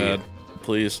Hell yeah. bad.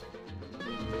 Please.